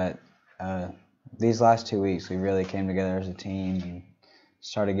 But these last 2 weeks, we really came together as a team and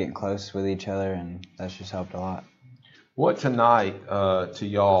started getting close with each other, and that's just helped a lot. What tonight to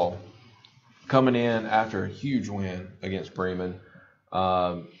y'all, coming in after a huge win against Bremen,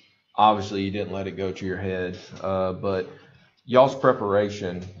 obviously you didn't let it go to your head, but y'all's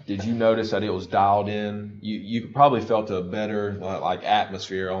preparation, did you notice that it was dialed in? You probably felt a better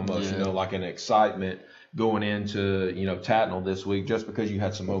atmosphere almost, like an excitement going into, Tattnall this week just because you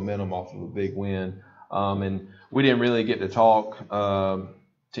had some momentum off of a big win. And we didn't really get to talk to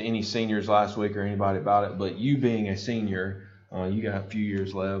any seniors last week or anybody about it, but you being a senior, you got a few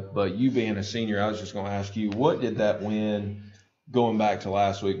years left, but you being a senior, I was just going to ask you, what did that win going back to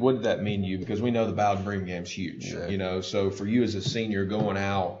last week, what did that mean to you? Because we know the Bowdon-Bremen game's huge, so for you as a senior going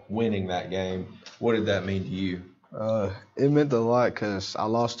out, winning that game, what did that mean to you? It meant a lot because I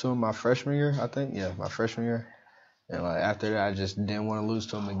lost to him my freshman year, I think. Yeah, my freshman year. And, after that, I just didn't want to lose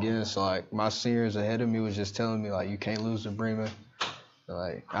to him again. So, my seniors ahead of me was just telling me, you can't lose to Bremen.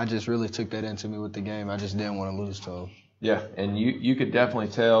 I just really took that into me with the game. I just didn't want to lose to him. Yeah, and you could definitely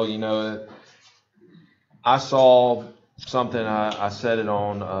tell, you know, I saw something, I said it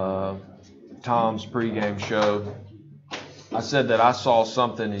on Tom's pregame show. I said that I saw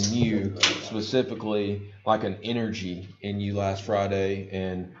something in you, specifically like an energy in you last Friday.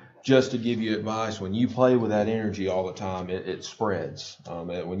 And just to give you advice, when you play with that energy all the time, it spreads.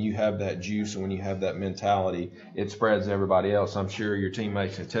 When you have that juice and when you have that mentality, it spreads to everybody else. I'm sure your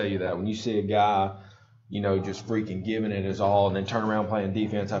teammates can tell you that. When you see a guy, you know, just freaking giving it his all and then turn around playing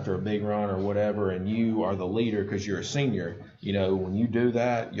defense after a big run or whatever, and you are the leader because you're a senior, you know, when you do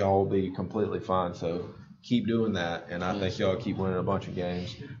that, y'all will be completely fine. So keep doing that, and I think y'all keep winning a bunch of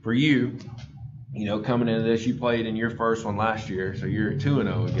games. For you, you know, coming into this, you played in your first one last year, so you're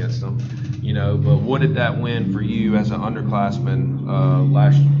 2-0 against them, you know, but what did that win for you as an underclassman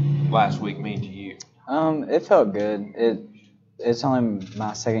last week mean to you? It felt good. It's only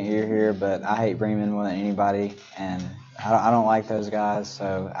my second year here, but I hate Bremen more than anybody, and I don't like those guys,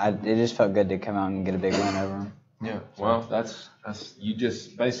 so it just felt good to come out and get a big win over them. Yeah, well, that's you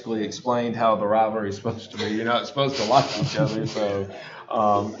just basically explained how the rivalry is supposed to be. You're not supposed to like each other, so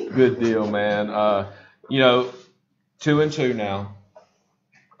good deal, man. You know, 2-2 now.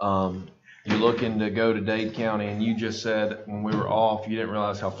 You're looking to go to Dade County, and you just said when we were off, you didn't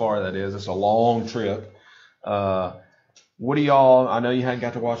realize how far that is. It's a long trip. What do y'all? I know you hadn't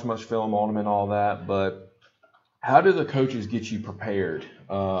got to watch much film on them and all that, but how do the coaches get you prepared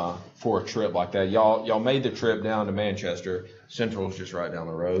for a trip like that? Y'all made the trip down to Manchester. Central's just right down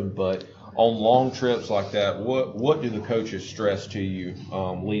the road. But on long trips like that, what do the coaches stress to you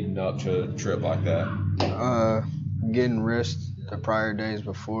leading up to a trip like that? Getting rest the prior days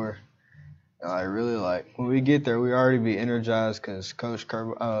before. I really when we get there, we already be energized because Coach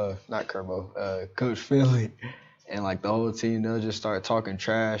Coach Finley and the whole team, they'll just start talking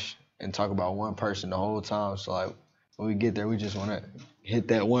trash and talk about one person the whole time. So when we get there, we just want to hit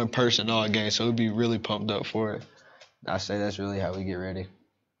that one person all game. So we'd be really pumped up for it. I say that's really how we get ready.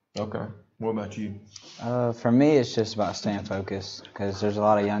 Okay. What about you? For me, it's just about staying focused because there's a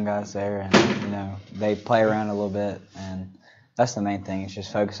lot of young guys there, and you know they play around a little bit, and that's the main thing. It's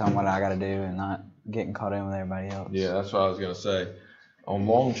just focus on what I got to do and not getting caught in with everybody else. Yeah, that's what I was gonna say. On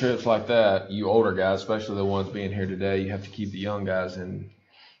long trips like that, you older guys, especially the ones being here today, you have to keep the young guys in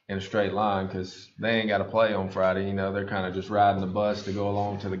a straight line because they ain't got to play on Friday. You know, they're kind of just riding the bus to go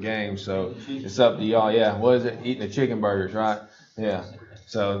along to the game. So it's up to y'all. Yeah, what is it? Eating the chicken burgers, right? Yeah.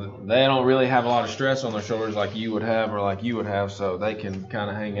 So they don't really have a lot of stress on their shoulders like you would have or like you would have, so they can kind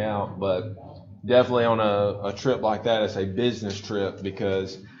of hang out. But definitely on a trip like that, it's a business trip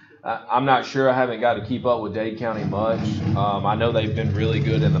because I'm not sure. I haven't got to keep up with Dade County much. I know they've been really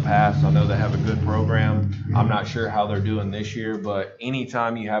good in the past. I know they have a good program. I'm not sure how they're doing this year, but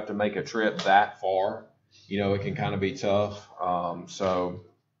anytime you have to make a trip that far, you know, it can kind of be tough. So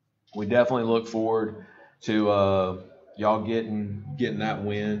we definitely look forward to y'all getting that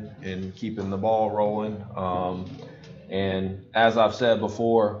win and keeping the ball rolling. And as I've said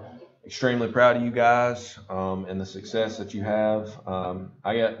before, extremely proud of you guys and the success that you have.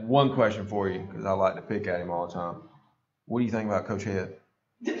 I got one question for you because I like to pick at him all the time. What do you think about Coach Head?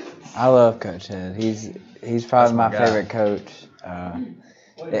 I love Coach Head. He's probably my favorite coach.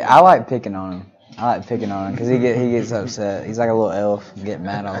 I like picking on him. Because he gets upset. He's like a little elf, getting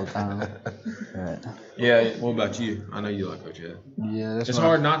mad all the time. But. Yeah, what about you? I know you like Coach Head. Yeah, it's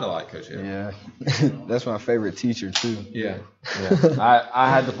hard not to like Coach Head. Yeah, that's my favorite teacher too. Yeah. I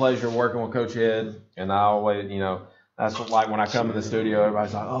had the pleasure of working with Coach Head, and I always, you know, that's like when I come in the studio,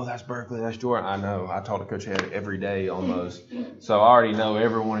 everybody's like, "Oh, that's Berkeley, that's Jordan." I know. I talk to Coach Head every day almost, so I already know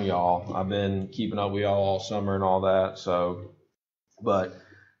every one of y'all. I've been keeping up with y'all all summer and all that. So, but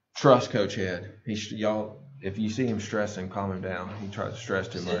trust Coach Head. Y'all. If you see him stressing, calm him down. He tries to stress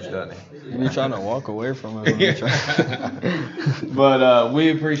too much, doesn't he? You're trying to walk away from him. But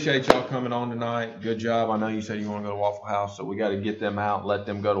we appreciate y'all coming on tonight. Good job. I know you said you want to go to Waffle House, so we got to get them out, let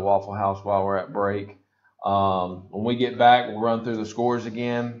them go to Waffle House while we're at break. When we get back, we'll run through the scores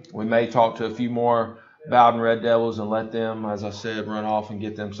again. We may talk to a few more Bowdon Red Devils and let them, as I said, run off and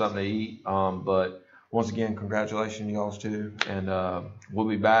get them something to eat. But once again, congratulations, y'all too. And we'll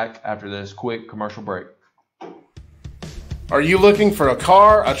be back after this quick commercial break. Are you looking for a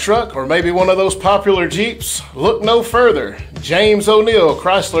car, a truck, or maybe one of those popular Jeeps? Look no further. James O'Neill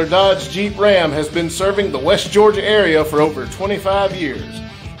Chrysler Dodge Jeep Ram has been serving the West Georgia area for over 25 years,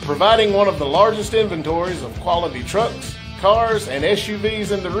 providing one of the largest inventories of quality trucks, cars, and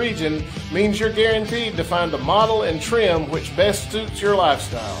SUVs in the region means you're guaranteed to find the model and trim which best suits your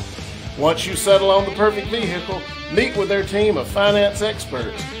lifestyle. Once you settle on the perfect vehicle, meet with their team of finance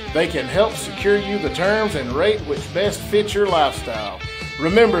experts. They can help secure you the terms and rate which best fits your lifestyle.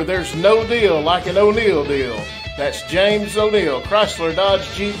 Remember, there's no deal like an O'Neill deal. That's James O'Neill, Chrysler Dodge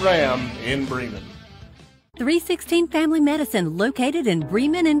Jeep Ram in Bremen. 316 Family Medicine, located in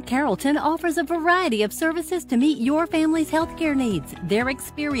Bremen and Carrollton, offers a variety of services to meet your family's healthcare needs. Their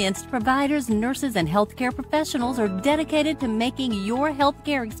experienced providers, nurses, and healthcare professionals are dedicated to making your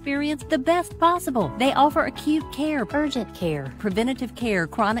healthcare experience the best possible. They offer acute care, urgent care, preventative care,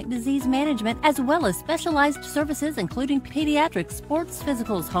 chronic disease management, as well as specialized services including pediatrics, sports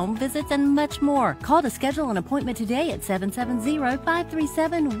physicals, home visits, and much more. Call to schedule an appointment today at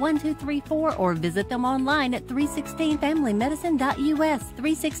 770-537-1234 or visit them online at 316familymedicine.us.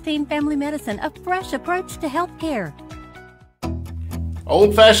 316 Family Medicine, a fresh approach to healthcare.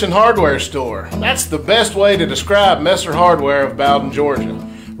 Old Fashioned Hardware Store. That's the best way to describe Messer Hardware of Bowdon, Georgia.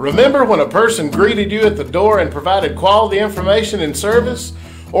 Remember when a person greeted you at the door and provided quality information and service?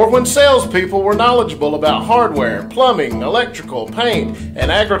 Or when salespeople were knowledgeable about hardware, plumbing, electrical, paint, and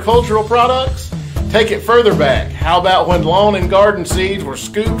agricultural products? Take it further back. How about when lawn and garden seeds were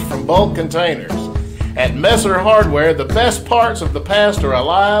scooped from bulk containers? At Messer Hardware, the best parts of the past are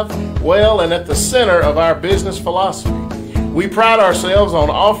alive, well, and at the center of our business philosophy. We pride ourselves on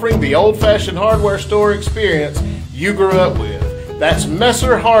offering the old-fashioned hardware store experience you grew up with. That's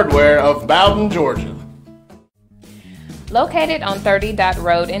Messer Hardware of Bowdon, Georgia. Located on 30 Dot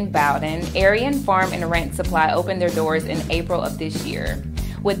Road in Bowdon, Arian Farm and Ranch Supply opened their doors in April of this year.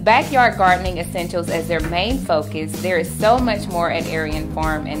 With backyard gardening essentials as their main focus, there is so much more at Arian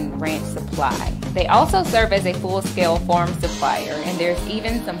Farm and Ranch Supply. They also serve as a full-scale farm supplier, and there's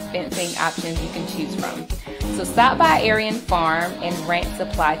even some fencing options you can choose from. So stop by Arian Farm and Ranch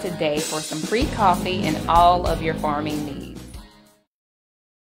Supply today for some free coffee and all of your farming needs.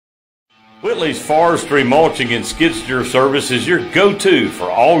 Whitley's Forestry Mulching and Skid Steer Service is your go-to for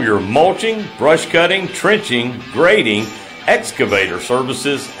all your mulching, brush cutting, trenching, grading, excavator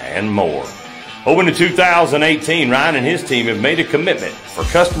services, and more. Open in 2018, Ryan and his team have made a commitment for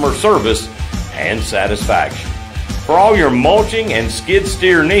customer service and satisfaction. For all your mulching and skid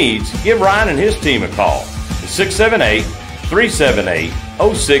steer needs, give Ryan and his team a call. It's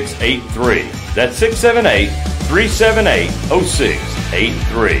 678-378-0683. That's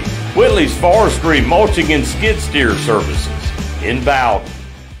 678-378-0683. Whitley's Forestry Mulching and Skid Steer Services in Bowdon.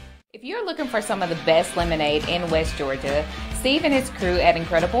 If you're looking for some of the best lemonade in West Georgia, Steve and his crew at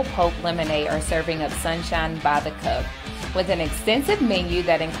Incredible Pope Lemonade are serving up sunshine by the cup. With an extensive menu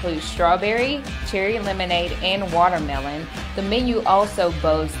that includes strawberry, cherry lemonade, and watermelon, the menu also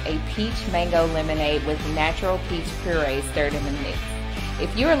boasts a peach mango lemonade with natural peach puree stirred in the mix.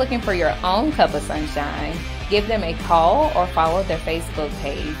 If you are looking for your own cup of sunshine, give them a call or follow their Facebook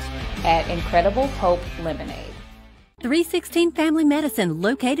page at Incredible Pope Lemonade. 316 Family Medicine,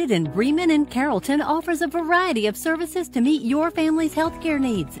 located in Bremen and Carrollton, offers a variety of services to meet your family's healthcare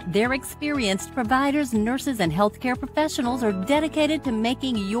needs. Their experienced providers, nurses, and healthcare professionals are dedicated to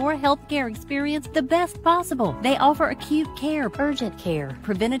making your healthcare experience the best possible. They offer acute care, urgent care,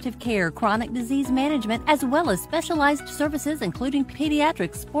 preventative care, chronic disease management, as well as specialized services including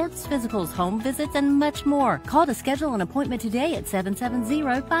pediatrics, sports physicals, home visits, and much more. Call to schedule an appointment today at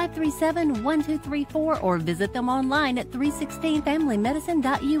 770-537-1234 or visit them online at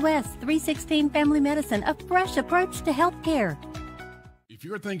 316familymedicine.us. 316 Family Medicine, a fresh approach to healthcare. If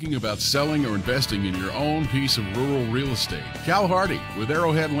you're thinking about selling or investing in your own piece of rural real estate, Cal Hardy with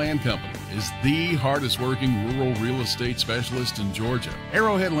Arrowhead Land Company is the hardest working rural real estate specialist in Georgia.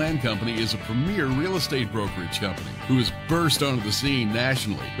 Arrowhead Land Company is a premier real estate brokerage company who has burst onto the scene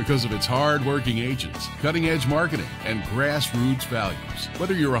nationally because of its hard-working agents, cutting-edge marketing, and grassroots values.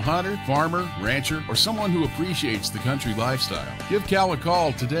 Whether you're a hunter, farmer, rancher, or someone who appreciates the country lifestyle, give Cal a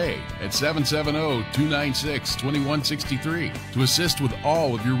call today at 770-296-2163 to assist with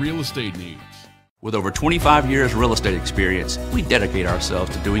all of your real estate needs. With over 25 years real estate experience, we dedicate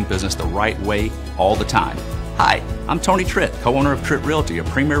ourselves to doing business the right way all the time. Hi, I'm Tony Tritt, co-owner of Tritt Realty, a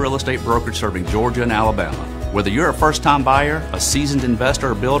premier real estate brokerage serving Georgia and Alabama. Whether you're a first-time buyer, a seasoned investor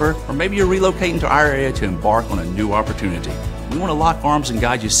or builder, or maybe you're relocating to our area to embark on a new opportunity, we want to lock arms and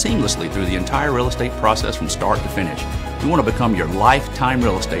guide you seamlessly through the entire real estate process from start to finish. We want to become your lifetime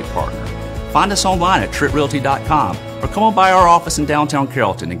real estate partner. Find us online at TrittRealty.com or come on by our office in downtown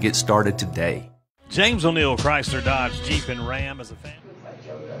Carrollton and get started today. James O'Neill, Chrysler Dodge Jeep and Ram as a fan.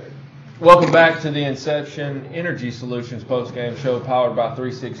 Welcome back to the Inception Energy Solutions postgame show powered by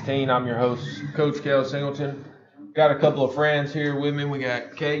 316. I'm your host, Coach Kail Singleton. Got a couple of friends here with me. We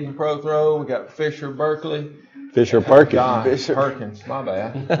got Caden Prothrow, we got Fisher Berkeley, Fisher Perkins. John Perkins, my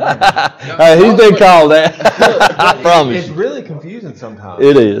bad. He's been called that. I promise. It's really confusing sometimes.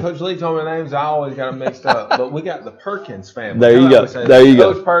 It is. Coach Lee told me the names. I always got them mixed up. But we got the Perkins family. There you go. There you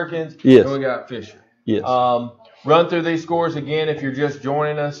go. Coach Perkins. Yes. And we got Fisher. Yes. Run through these scores again if you're just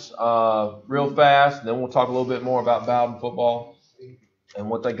joining us real fast. Then we'll talk a little bit more about Bowdon football and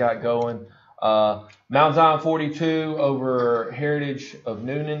what they got going. Mount Zion 42 over Heritage of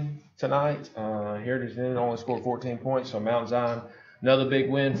Noonan tonight. Heritage of Noonan only scored 14 points, so Mount Zion, another big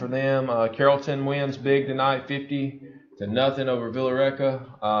win for them. Carrollton wins big tonight, 50-0 over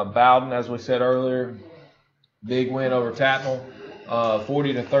Villarica. Bowdon, as we said earlier, big win over Tattnall,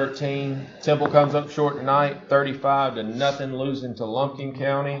 40-13. Temple comes up short tonight, 35-0, losing to Lumpkin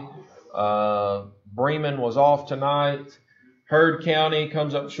County. Bremen was off tonight. Heard County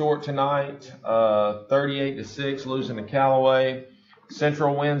comes up short tonight, 38-6, losing to Callaway.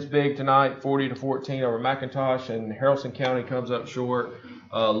 Central wins big tonight, 40-14 over McIntosh, and Haralson County comes up short,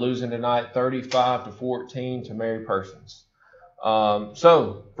 losing tonight, 35-14 to Mary Persons.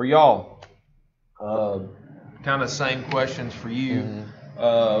 So for y'all, kind of same questions for you.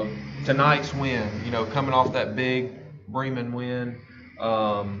 Tonight's win, coming off that big Bremen win.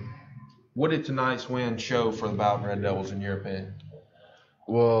 What did tonight's win show for the Bowdon Red Devils, in your opinion?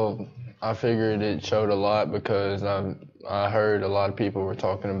 Well, I figured it showed a lot because I heard a lot of people were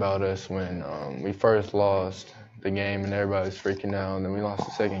talking about us when we first lost the game and everybody was freaking out. And then we lost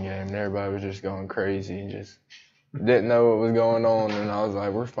the second game and everybody was just going crazy and just didn't know what was going on. And I was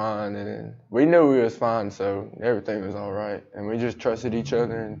like, we're fine. And then we knew we was fine, so everything was all right. And we just trusted each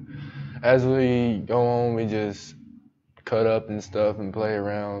other. And as we go on, we just cut up and stuff and play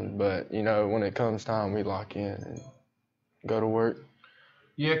around, but when it comes time, we lock in and go to work.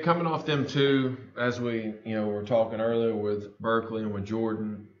 Yeah, coming off them two, as we were talking earlier with Berkeley and with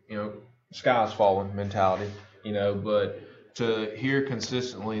Jordan, sky's falling mentality, but to hear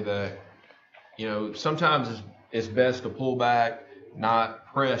consistently that sometimes it's best to pull back, not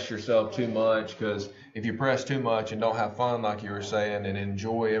press yourself too much, because if you press too much and don't have fun, like you were saying, and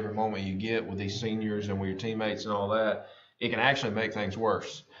enjoy every moment you get with these seniors and with your teammates and all that, it can actually make things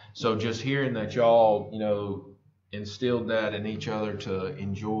worse. So just hearing that y'all, instilled that in each other to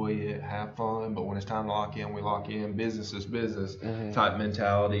enjoy it, have fun, but when it's time to lock in, we lock in. Business is business type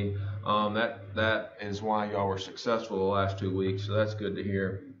mentality. That is why y'all were successful the last 2 weeks. So that's good to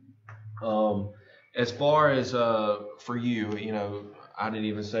hear. As far as for you, I didn't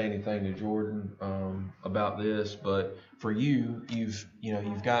even say anything to Jordan about this, but for you, you've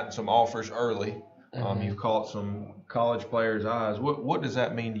gotten some offers early. You've caught some college players' eyes. What does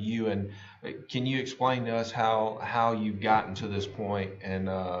that mean to you? And can you explain to us how you've gotten to this point and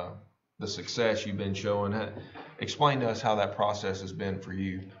the success you've been showing? Explain to us how that process has been for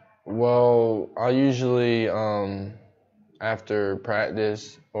you. Well, I usually, after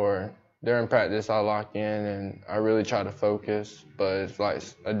practice or during practice, I lock in and I really try to focus. But if like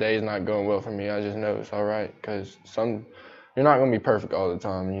a day's not going well for me, I just know it's all right, because you're not going to be perfect all the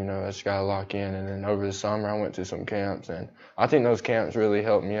time, I just got to lock in. And then over the summer, I went to some camps, and I think those camps really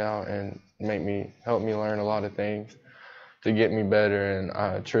helped me out and help me learn a lot of things to get me better, and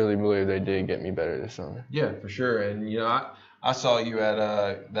I truly believe they did get me better this summer. Yeah, for sure. And, I saw you at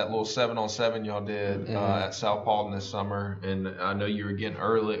that little 7-on-7 y'all did at South Bowdon this summer, and I know you were getting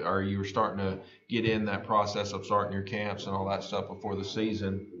early, or you were starting to get in that process of starting your camps and all that stuff before the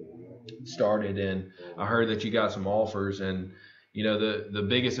season started, and I heard that you got some offers. And the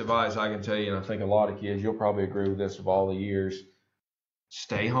biggest advice I can tell you, and I think a lot of kids, you'll probably agree with this of all the years,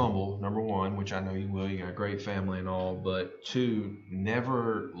 stay humble, number one, which I know you will. You got a great family and all, but two,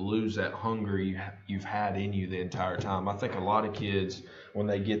 never lose that hunger you've had in you the entire time. I think a lot of kids, when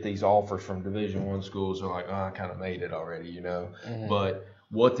they get these offers from Division I schools, are like, oh, I kind of made it already, But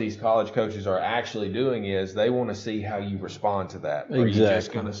what these college coaches are actually doing is they want to see how you respond to that. Exactly. Are you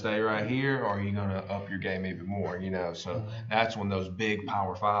just going to stay right here, or are you going to up your game even more, So that's when those big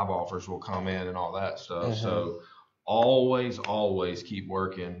Power 5 offers will come in and all that stuff. So always keep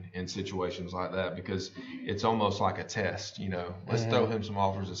working in situations like that, because it's almost like a test, Let's throw him some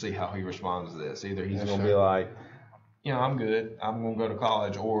offers and see how he responds to this. Either he's going to be like, I'm good, I'm going to go to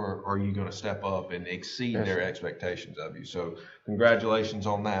college, or are you going to step up and exceed their expectations of you? So congratulations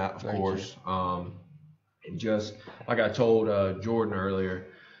on that, of course. And just like I told Jordan earlier,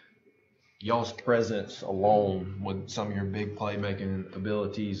 y'all's presence alone with some of your big playmaking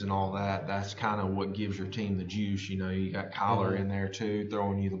abilities and all that, that's kind of what gives your team the juice. You got Kyler in there too,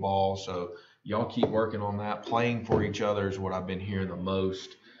 throwing you the ball. So y'all keep working on that. Playing for each other is what I've been hearing the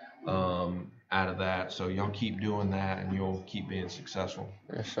most. out of that. So y'all keep doing that, and you'll keep being successful.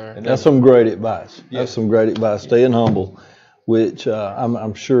 Yes, sir. And That's some great advice. Yeah. That's some great advice. Staying humble, which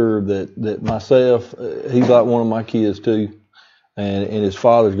I'm sure that myself, he's like one of my kids too, and his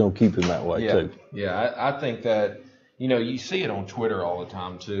father's going to keep him that way too. Yeah, I think that, you see it on Twitter all the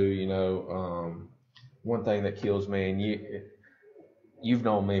time too. One thing that kills me, and you've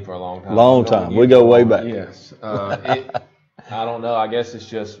known me for a long time. Long time. We go way back. Yes. I don't know. I guess it's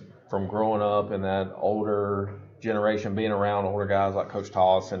just from growing up in that older generation, being around older guys like Coach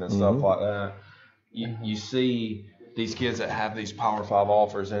Tollison and stuff like that. You see these kids that have these Power 5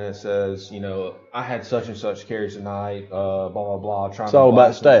 offers, and it says, I had such and such carries tonight, blah, blah, blah. It's all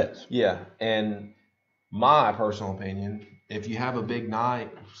about stats. Yeah. And my personal opinion, if you have a big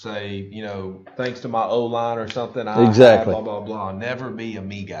night, say, thanks to my O-line or something, I had blah, blah, blah. Never be a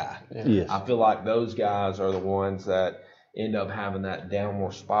me guy. Yes. I feel like those guys are the ones that end up having that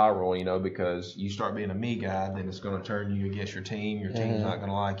downward spiral, because you start being a me guy, then it's going to turn you against your team. Your team's not going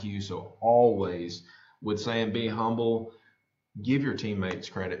to like you. So always, with saying be humble, give your teammates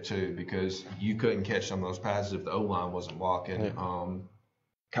credit too, because you couldn't catch some of those passes if the O-line wasn't blocking.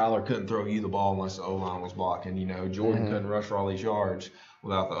 Kyler couldn't throw you the ball unless the O-line was blocking. Jordan couldn't rush for all these yards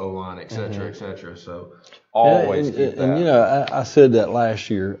without the O-line, et cetera, et cetera. So always keep that. And I said that last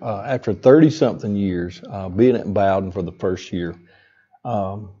year, after 30-something years, being at Bowdon for the first year,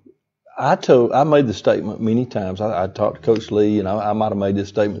 I made the statement many times. I talked to Coach Lee, and I might have made this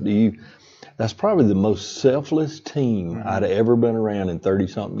statement to you. That's probably the most selfless team I'd ever been around in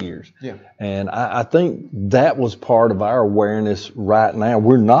 30-something years. Yeah. And I think that was part of our awareness right now.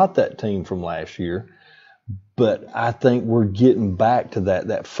 We're not that team from last year, but I think we're getting back to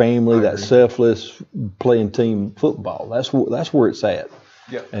that family, that selfless playing team football. That's where it's at.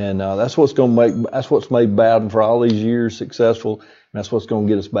 Yeah. And that's what's made Bowdon for all these years successful. And that's what's going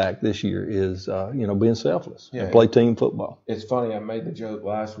to get us back this year is being selfless and play team football. It's funny. I made the joke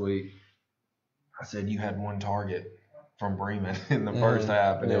last week. I said you had one target from Bremen in the first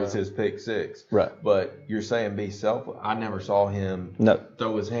half, and it was his pick six. Right. But you're saying be selfless. I never saw him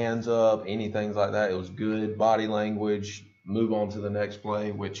throw his hands up, anything like that. It was good body language, move on to the next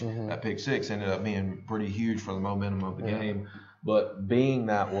play, which that pick six ended up being pretty huge for the momentum of the game. But being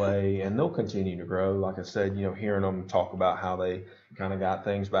that way, and they'll continue to grow. Like I said, hearing them talk about how they kind of got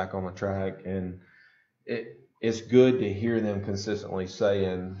things back on the track, and it's good to hear them consistently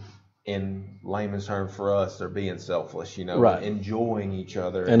saying, in layman's terms for us, they're being selfless, enjoying each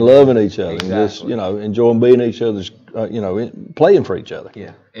other. And loving each other. Exactly. And just, enjoying being each other's, playing for each other.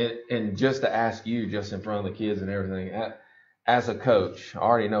 Yeah. And just to ask you, just in front of the kids and everything, as a coach, I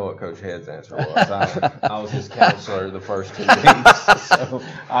already know what Coach Head's answer was. I was his counselor the first 2 weeks, so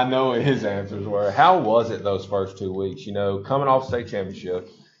I know what his answers were. How was it those first 2 weeks? Coming off state championship,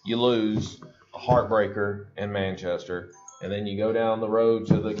 you lose a heartbreaker in Manchester, and then you go down the road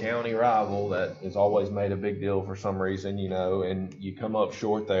to the county rival that has always made a big deal for some reason, and you come up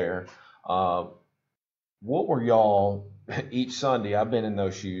short there. What were y'all each Sunday? I've been in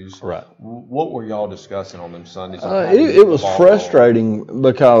those shoes. Right. What were y'all discussing on them Sundays? It was frustrating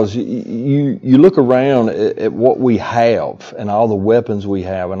because you look around at what we have and all the weapons we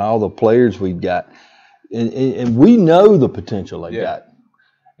have and all the players we've got, and we know the potential they got.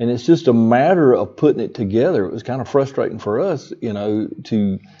 And it's just a matter of putting it together. It was kind of frustrating for us,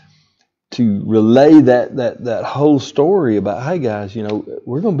 to relay that whole story about, hey guys,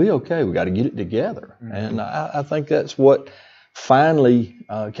 we're going to be okay. We got to get it together. And I think that's what finally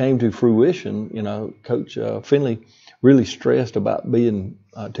came to fruition. Coach Finley really stressed about being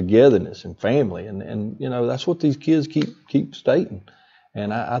togetherness and family, and that's what these kids keep stating.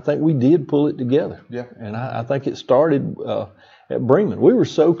 And I think we did pull it together. Yeah. And I think it started at Bremen. We were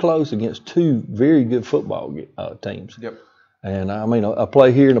so close against two very good football teams. Yep. And a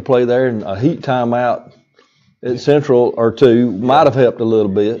play here and a play there, and a heat timeout at Central or two might have helped a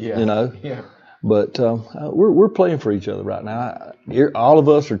little bit, Yeah. But we're playing for each other right now. All of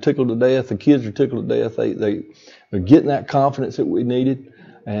us are tickled to death. The kids are tickled to death. They're getting that confidence that we needed.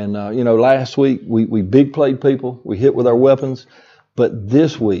 And last week we big played people. We hit with our weapons. But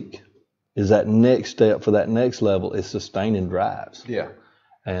this week is that next step for that next level is sustaining drives. Yeah.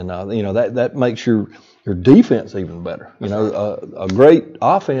 And that makes your defense even better. A great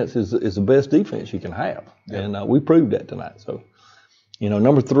offense is the best defense you can have, and we proved that tonight. So,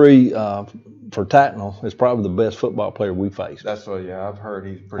 number 3 for Tattnall is probably the best football player we faced. That's what, I've heard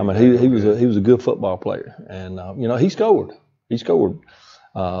he's pretty. He was a good football player, and he scored. He scored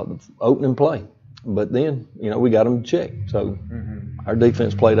opening play, but then we got him to check. So our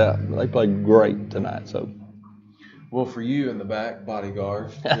defense played out. They played great tonight. So. Well, for you in the back,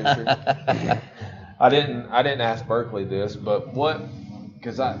 bodyguard, Richard, I didn't ask Berkeley this, but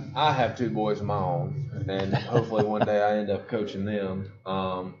because I have 2 boys of my own, and hopefully one day I end up coaching them.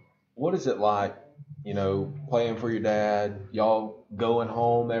 What is it like, playing for your dad, y'all going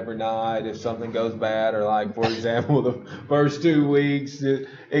home every night if something goes bad, or like, for example, the first 2 weeks?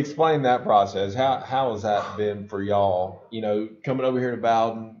 Explain that process. How has that been for y'all? Coming over here to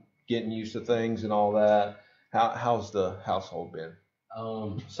Bowdon, getting used to things and all that. How's the household been?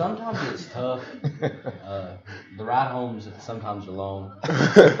 Sometimes it's tough. The ride homes sometimes are long,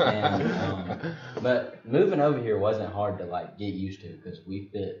 but moving over here wasn't hard to like get used to because we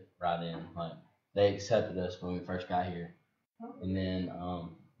fit right in. Like they accepted us when we first got here, and then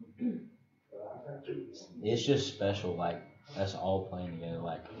it's just special. Like us all playing together.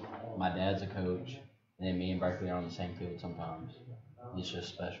 Like my dad's a coach, and then me and Berkeley are on the same field sometimes. It's just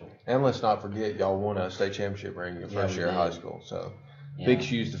special. And let's not forget, y'all won a state championship ring your first year of high school. So big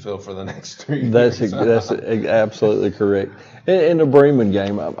shoes to fill for the next 3 years. That's absolutely correct. In the Bremen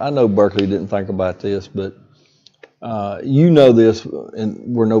game, I know Berkeley didn't think about this, but this,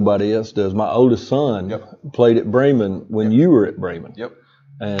 and where nobody else does. My oldest son played at Bremen when you were at Bremen. Yep.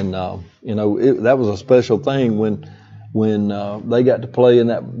 And that was a special thing when they got to play in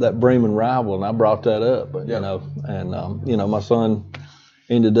that Bremen rival, and I brought that up. But my son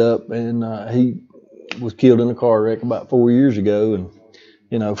ended up, and he was killed in a car wreck about 4 years ago, and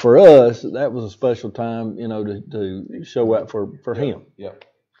for us that was a special time, to show out for him. Yep.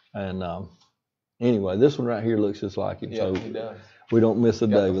 And anyway, this one right here looks just like him, so he does. We don't miss a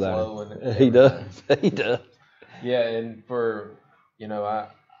day without him. He does. He does. Yeah, and for I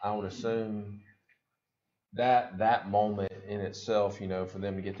would assume that moment in itself, for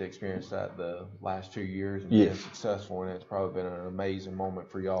them to get to experience that the last 2 years and being successful in it's probably been an amazing moment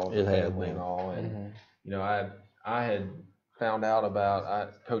for y'all, it has been. And all. And I had found out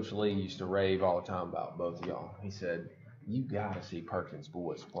about Coach Lee used to rave all the time about both of y'all. He said, "You got to see Perkins'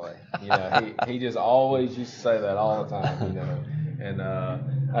 boys play." He just always used to say that all the time. And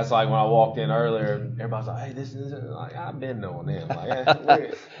that's like when I walked in earlier, everybody's like, "Hey, this isn't like I've been knowing them."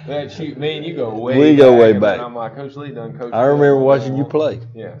 Like, me and you go way. We go way back. And I'm like, Coach Lee done coach. I remember watching you play.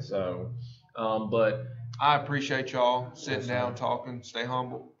 Yeah. So, but I appreciate y'all sitting down, talking. Stay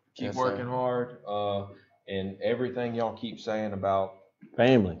humble. Keep working hard. And everything y'all keep saying about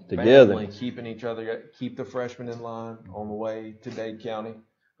family together, keeping each other, keep the freshmen in line on the way to Dade County.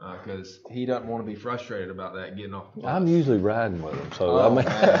 Because he doesn't want to be frustrated about that getting off the bus. I'm usually riding with him, so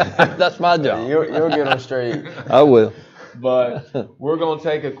that's my job. You'll get him straight. I will. But we're going to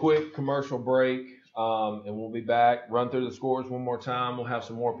take a quick commercial break, and we'll be back. Run through the scores one more time. We'll have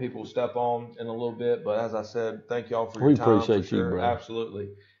some more people step on in a little bit. But as I said, thank y'all for your time. We appreciate you, brother. Absolutely.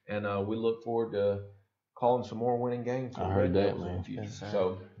 And we look forward to calling some more winning games. I heard that, man.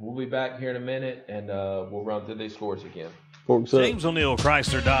 So we'll be back here in a minute, and we'll run through these scores again. James O'Neill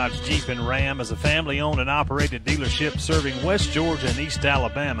Chrysler Dodge Jeep and Ram is a family-owned and operated dealership serving West Georgia and East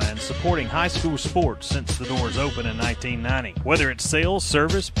Alabama and supporting high school sports since the doors opened in 1990. Whether it's sales,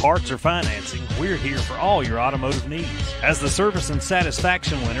 service, parts, or financing, we're here for all your automotive needs. As the service and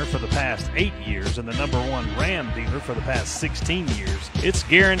satisfaction winner for the past 8 years and the #1 Ram dealer for the past 16 years, it's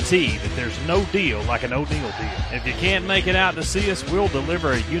guaranteed that there's no deal like a no-deal deal. If you can't make it out to see us, we'll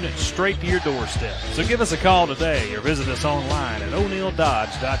deliver a unit straight to your doorstep. So give us a call today or visit us online at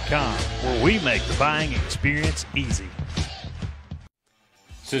o'neilldodge.com, where we make the buying experience easy.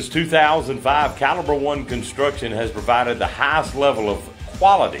 Since 2005, Caliber One Construction has provided the highest level of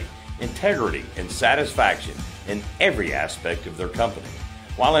quality, integrity, and satisfaction in every aspect of their company,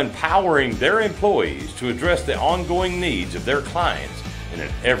 while empowering their employees to address the ongoing needs of their clients in an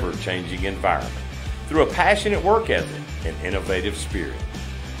ever-changing environment through a passionate work ethic and innovative spirit.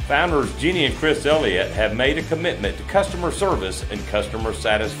 Founders Jenny and Chris Elliott have made a commitment to customer service and customer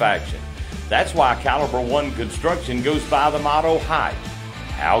satisfaction. That's why Caliber One Construction goes by the motto HYPE,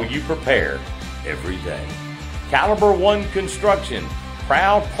 how you prepare every day. Caliber One Construction,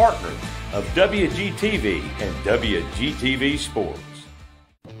 proud partners of WGTV and WGTV Sports.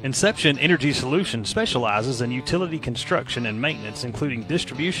 Inception Energy Solutions specializes in utility construction and maintenance, including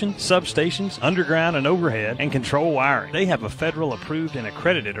distribution, substations, underground and overhead, and control wiring. They have a federal approved and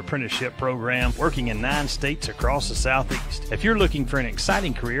accredited apprenticeship program working in 9 states across the Southeast. If you're looking for an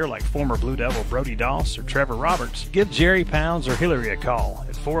exciting career like former Blue Devil Brody Doss or Trevor Roberts, give Jerry Pounds or Hillary a call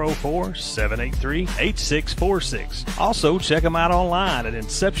at 404-783-8646. Also, check them out online at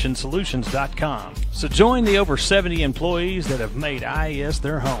inceptionsolutions.com. So join the over 70 employees that have made IES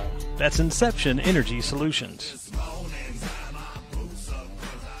their home. That's Inception Energy Solutions.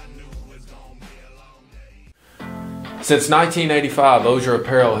 Since 1985, Osier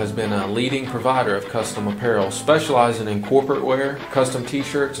Apparel has been a leading provider of custom apparel, specializing in corporate wear, custom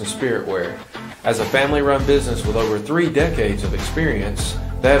t-shirts, and spirit wear. As a family-run business with over 3 decades of experience,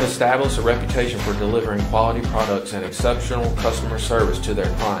 they have established a reputation for delivering quality products and exceptional customer service to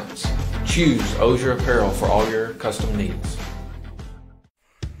their clients. Choose Osier Apparel for all your custom needs.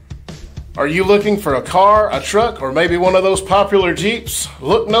 Are you looking for a car, a truck, or maybe one of those popular Jeeps?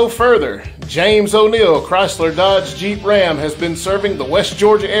 Look no further. James O'Neill Chrysler Dodge Jeep Ram has been serving the West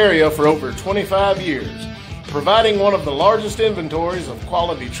Georgia area for over 25 years, providing one of the largest inventories of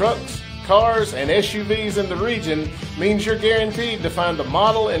quality trucks, cars, and SUVs in the region means you're guaranteed to find the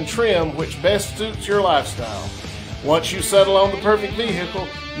model and trim which best suits your lifestyle. Once you settle on the perfect vehicle,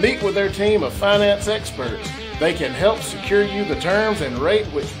 meet with their team of finance experts. They can help secure you the terms and rate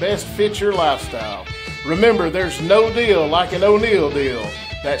which best fits your lifestyle. Remember, there's no deal like an O'Neill deal.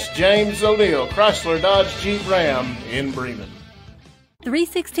 That's James O'Neill, Chrysler Dodge Jeep Ram in Bremen.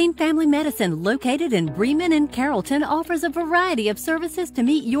 316 Family Medicine, located in Bremen and Carrollton, offers a variety of services to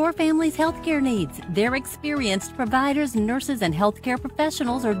meet your family's healthcare needs. Their experienced providers, nurses, and healthcare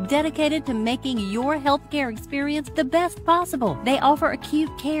professionals are dedicated to making your healthcare experience the best possible. They offer acute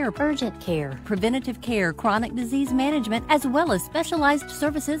care, urgent care, preventative care, chronic disease management, as well as specialized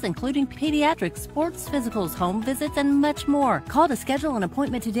services including pediatrics, sports physicals, home visits, and much more. Call to schedule an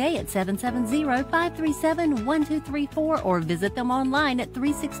appointment today at 770-537-1234 or visit them online at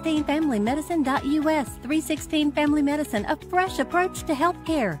 316familymedicine.us. 316 Family Medicine, a fresh approach to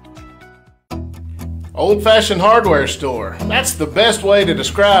healthcare. Old Fashioned Hardware Store. That's the best way to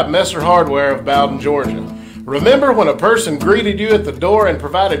describe Messer Hardware of Bowdon, Georgia. Remember when a person greeted you at the door and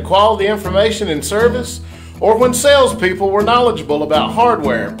provided quality information and service? Or when salespeople were knowledgeable about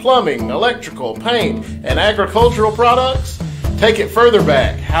hardware, plumbing, electrical, paint, and agricultural products? Take it further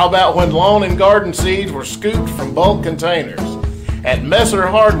back. How about when lawn and garden seeds were scooped from bulk containers? At Messer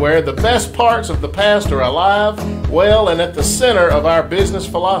Hardware, the best parts of the past are alive, well, and at the center of our business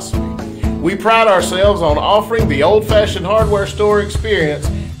philosophy. We pride ourselves on offering the old-fashioned hardware store experience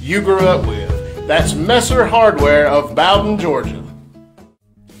you grew up with. That's Messer Hardware of Bowdon, Georgia.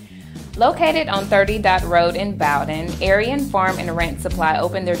 Located on 30 Dot Road in Bowdon, Aryan Farm and Ranch Supply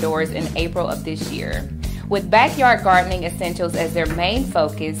opened their doors in April of this year. With backyard gardening essentials as their main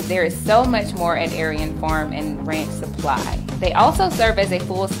focus, there is so much more at Aryan Farm and Ranch Supply. They also serve as a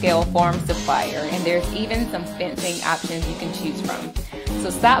full-scale farm supplier, and there's even some fencing options you can choose from. So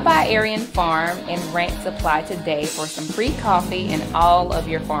stop by Aryan Farm and Ranch Supply today for some free coffee and all of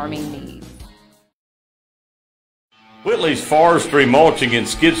your farming needs. Whitley's Forestry Mulching and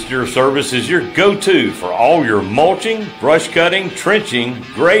Skid Steer Service is your go-to for all your mulching, brush cutting, trenching,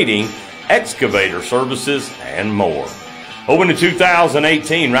 grading, excavator services, and more. Open in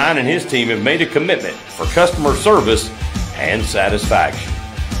 2018, Ryan and his team have made a commitment for customer service and satisfaction.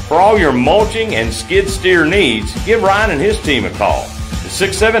 For all your mulching and skid steer needs, give Ryan and his team a call at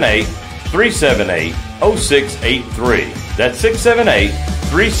 678-378-0683. That's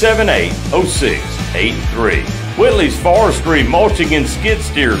 678-378-0683. Whitley's Forestry Mulching and Skid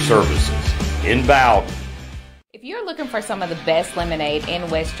Steer Services in Bowdon. If you're looking for some of the best lemonade in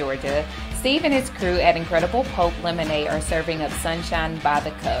West Georgia, Steve and his crew at Incredible Pulp Lemonade are serving up sunshine by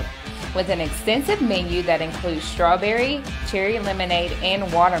the cup. With an extensive menu that includes strawberry, cherry lemonade,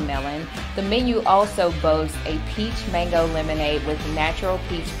 and watermelon, the menu also boasts a peach mango lemonade with natural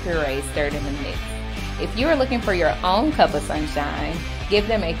peach puree stirred in the mix. If you are looking for your own cup of sunshine, give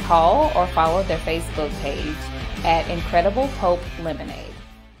them a call or follow their Facebook page at Incredible Pulp Lemonade.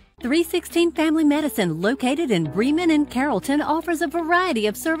 316 Family Medicine, located in Bremen and Carrollton, offers a variety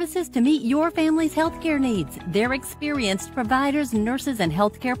of services to meet your family's healthcare needs. Their experienced providers, nurses, and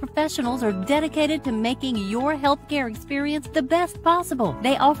healthcare professionals are dedicated to making your healthcare experience the best possible.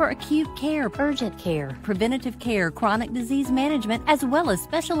 They offer acute care, urgent care, preventative care, chronic disease management, as well as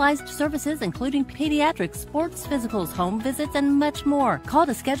specialized services including pediatrics, sports physicals, home visits, and much more. Call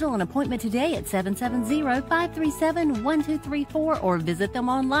to schedule an appointment today at 770-537-1234 or visit them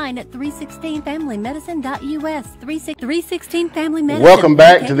online at 316familymedicine.us. 316 Family Medicine. Welcome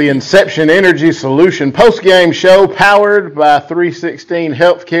back to the Inception Energy Solution post-game show powered by 316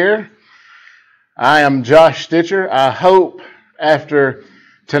 Healthcare. I am Josh Stitcher. I hope after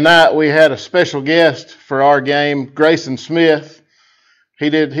tonight we had a special guest for our game, Grayson Smith.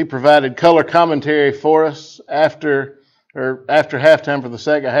 He provided color commentary for us after halftime for the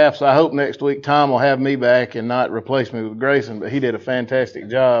second half, so I hope next week Tom will have me back and not replace me with Grayson, but he did a fantastic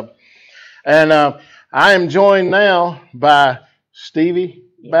job. And I am joined now by Stevie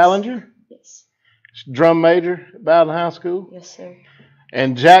Ballinger, yes, drum major at Bowdon High School. Yes, sir.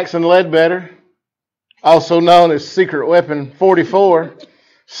 And Jackson Ledbetter, also known as Secret Weapon 44,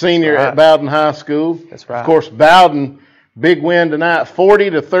 senior at Bowdon High School. That's right. Of course, Bowdon, big win tonight,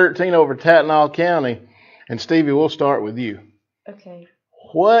 40-13 over Tattnall County. And Stevie, we'll start with you. Okay.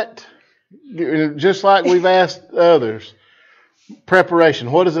 What, just like we've asked others,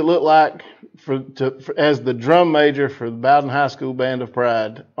 preparation, what does it look like as the drum major for the Bowdon High School Band of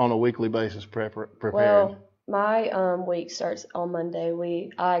Pride on a weekly basis preparing? Well, my week starts on Monday.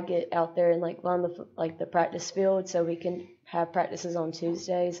 I get out there and run the practice field so we can have practices on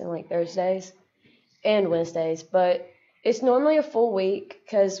Tuesdays and Thursdays and Wednesdays. But it's normally a full week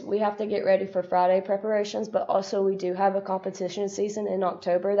because we have to get ready for Friday preparations, but also we do have a competition season in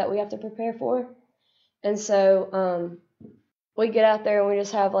October that we have to prepare for. And so we get out there and we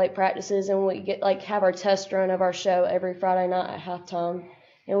just have practices, and we get have our test run of our show every Friday night at halftime,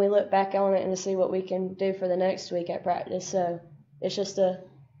 and we look back on it and see what we can do for the next week at practice. So it's just a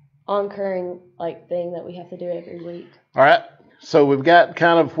oncurring thing that we have to do every week. All right. So we've got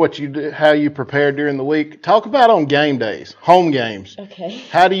kind of what you do, how you prepare during the week. Talk about on game days, home games. Okay.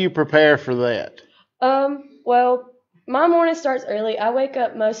 How do you prepare for that? Well, my morning starts early. I wake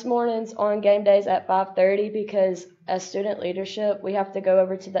up most mornings on game days at 5:30 because as student leadership, we have to go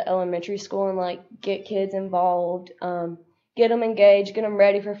over to the elementary school and get kids involved, get them engaged, get them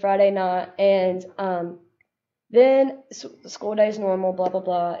ready for Friday night, and then school day is normal, blah, blah,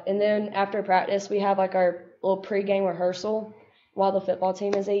 blah. And then after practice, we have our little pregame rehearsal while the football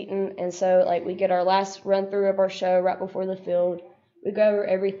team is eating. And so we get our last run through of our show right before the field. We go over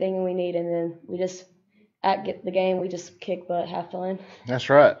everything we need, and then we just get the game. We just kick butt, have fun. That's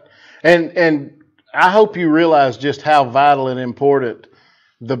right. And I hope you realize just how vital and important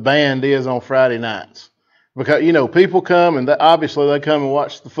the band is on Friday nights. Because, people come and obviously they come and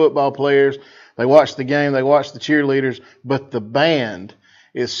watch the football players. They watch the game. They watch the cheerleaders. But the band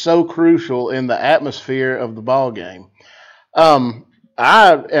is so crucial in the atmosphere of the ball game.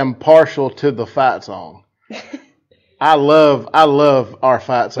 I am partial to the fight song. I love our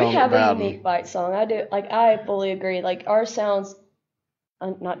fight song. We have a unique fight song. I do. I fully agree. Ours sounds,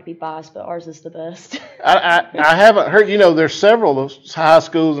 not to be biased, but ours is the best. I haven't heard, there's several high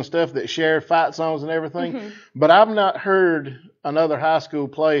schools and stuff that share fight songs and everything, but I've not heard another high school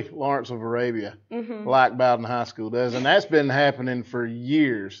play Lawrence of Arabia like Bowdon High School does, and that's been happening for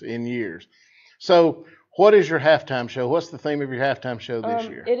years and years. So what is your halftime show? What's the theme of your halftime show this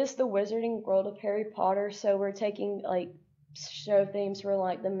year? It is the Wizarding World of Harry Potter, so we're taking show themes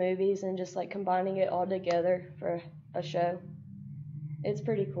for the movies and just combining it all together for a show. It's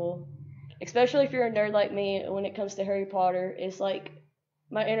pretty cool, especially if you're a nerd like me. When it comes to Harry Potter, it's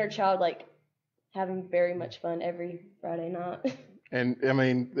my inner child having very much fun every Friday night. And I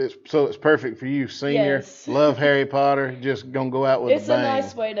mean, it's perfect for you, senior. Yes. Love Harry Potter. Just gonna go out with a bang. It's a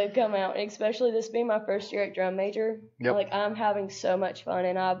nice way to come out, especially this being my first year at drum major. Yep. I'm having so much fun,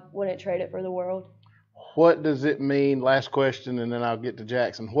 and I wouldn't trade it for the world. What does it mean? Last question, and then I'll get to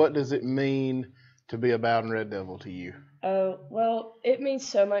Jackson. What does it mean to be a Bowdon Red Devil to you? Oh, well, it means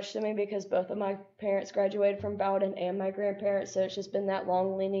so much to me because both of my parents graduated from Bowdon and my grandparents, so it's just been that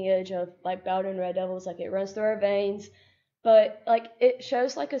long lineage of Bowdon Red Devils. It runs through our veins. But it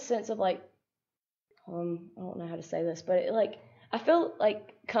shows a sense of I don't know how to say this, but I feel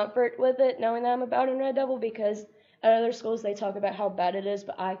comfort with it knowing that I'm a Bowdon Red Devil, because at other schools they talk about how bad it is,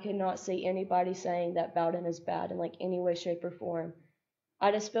 but I could not see anybody saying that Bowdon is bad in any way, shape, or form.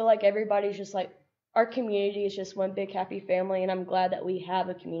 I just feel everybody's just our community is just one big happy family, and I'm glad that we have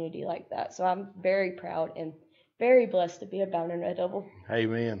a community like that. So I'm very proud and very blessed to be a Bowdon Red Devil.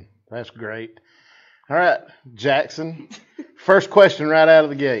 Amen. That's great. All right, Jackson. First question right out of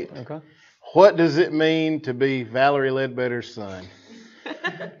the gate. Okay. What does it mean to be Valerie Ledbetter's son?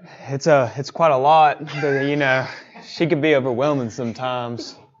 It's quite a lot, but she can be overwhelming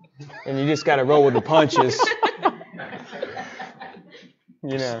sometimes, and you just got to roll with the punches.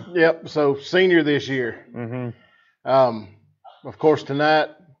 Yep. So senior this year. Of course, tonight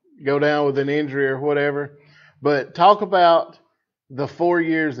go down with an injury or whatever, but talk about the 4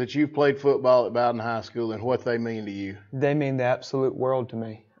 years that you've played football at Bowdon High School and what they mean to you. They mean the absolute world to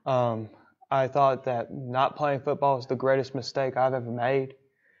me. I thought that not playing football was the greatest mistake I've ever made.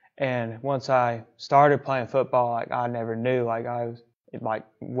 And once I started playing football, I never knew. I was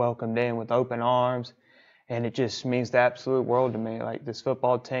welcomed in with open arms. And it just means the absolute world to me. This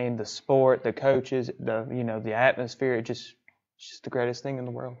football team, the sport, the coaches, the atmosphere, it's just the greatest thing in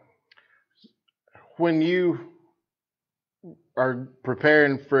the world. When you are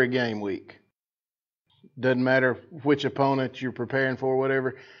preparing for a game week, doesn't matter which opponent you're preparing for,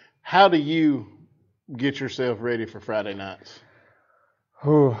 whatever, how do you get yourself ready for Friday nights?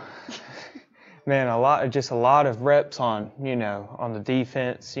 Ooh. Man, a lot of reps on, on the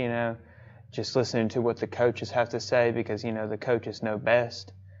defense, just listening to what the coaches have to say because, the coaches know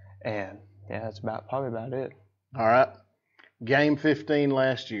best. And, yeah, that's probably about it. All right. Game 15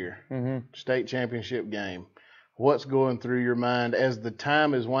 last year, state championship game. What's going through your mind as the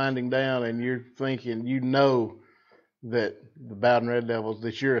time is winding down and you're thinking, that the Bowdon Red Devils,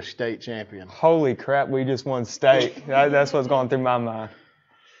 that you're a state champion? Holy crap, we just won state. That's what's going through my mind.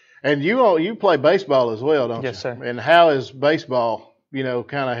 And you play baseball as well, don't you? Yes, sir. And how has baseball,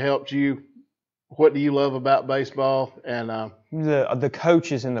 kind of helped you? What do you love about baseball? And the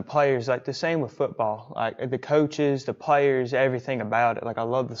coaches and the players, like the same with football. Like the coaches, the players, everything about it. Like I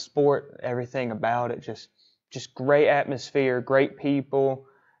love the sport, everything about it. Just great atmosphere, great people,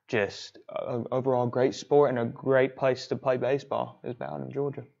 just overall great sport and a great place to play baseball is Bowdon,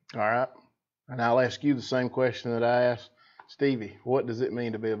 Georgia. All right. And I'll ask you the same question that I asked Stevie. What does it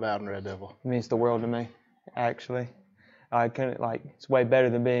mean to be a Bowdon Red Devil? It means the world to me, actually. I couldn't, it's way better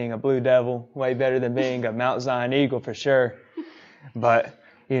than being a Blue Devil, way better than being a Mount Zion Eagle for sure. But,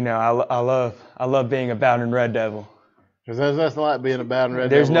 I love being a Bowdon Red Devil. Because there's nothing like being a Bowdon Red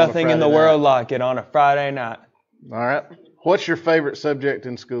There's Devil. There's nothing in the world like it on a Friday night. All right. What's your favorite subject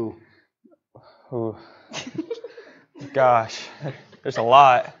in school? Ooh. Gosh, there's a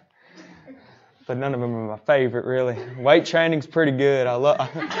lot. But none of them are my favorite, really. Weight training's pretty good. I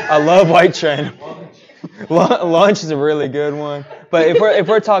love weight training. Lunch is a really good one. But if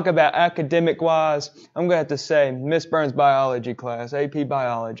we're talking about academic-wise, I'm going to have to say Miss Burns' biology class, AP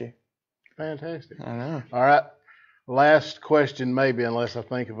biology. Fantastic. I know. All right. Last question, maybe, unless I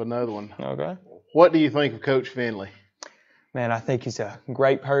think of another one. Okay. What do you think of Coach Finley? Man, I think he's a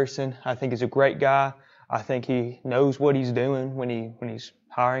great person. I think he's a great guy. I think he knows what he's doing when he's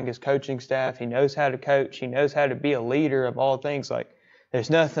hiring his coaching staff. He knows how to coach. He knows how to be a leader of all things. Like, there's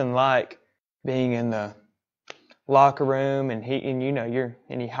nothing like being in the locker room and he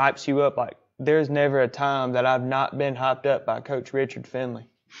hypes you up. Like, there's never a time that I've not been hyped up by Coach Richard Finley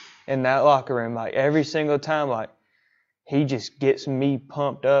in that locker room. Like, every single time, like, he just gets me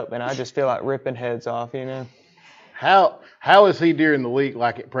pumped up and I just feel like ripping heads off, How is he during the week,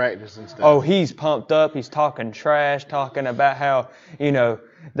 like at practice and stuff? Oh, he's pumped up. He's talking trash, talking about how,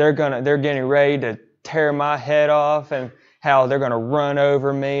 they're getting ready to tear my head off and how they're going to run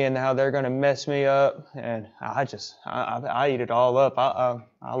over me and how they're going to mess me up. And I eat it all up.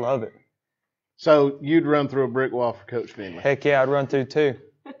 I love it. So you'd run through a brick wall for Coach Finley? Heck yeah, I'd run through two.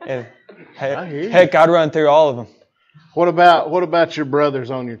 And heck, I'd run through all of them. What about your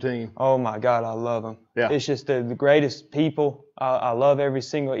brothers on your team? Oh my God, I love them. Yeah. It's just the greatest people. I love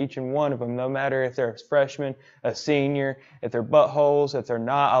each and one of them, no matter if they're a freshman, a senior, if they're buttholes, if they're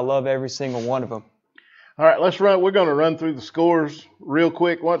not. I love every single one of them. All right, let's run. We're going to run through the scores real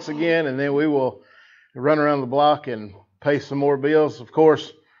quick once again, and then we will run around the block and pay some more bills. Of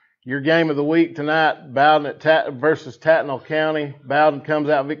course, your game of the week tonight, Bowdon versus Tattnall County. Bowdon comes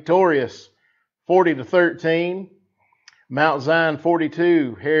out victorious, 40-13. Mount Zion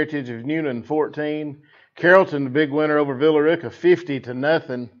 42, Heritage of Newnan 14. Carrollton, the big winner over Villarica,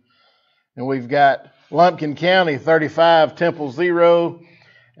 50-0. And we've got Lumpkin County 35, Temple 0.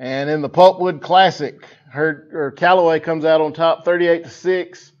 And in the Pulpwood Classic, Callaway comes out on top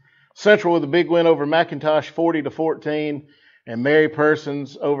 38-6. Central with a big win over McIntosh 40-14. And Mary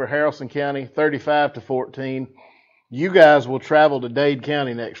Persons over Haralson County 35-14. You guys will travel to Dade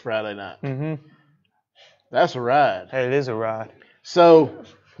County next Friday night. Mm-hmm. That's a ride. It is a ride. So,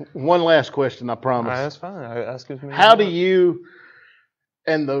 one last question, I promise. All right, that's fine. That's good for me. How do you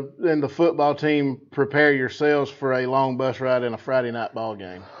and the football team prepare yourselves for a long bus ride in a Friday night ball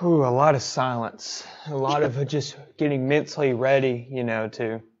game? Ooh, a lot of silence. A lot of just getting mentally ready,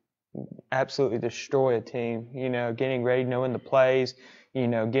 to absolutely destroy a team. Getting ready, knowing the plays,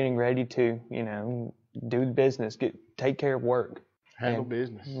 getting ready to, do business, take care of work. Handle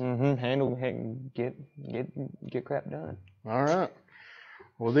business. Mm-hmm. Get crap done. All right.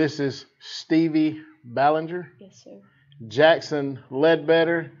 Well, this is Stevie Ballinger. Yes, sir. Jackson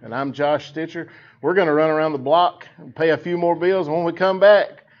Ledbetter, and I'm Josh Stitcher. We're going to run around the block and pay a few more bills. And when we come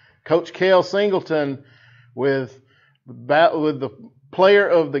back, Coach Kail Singleton with the player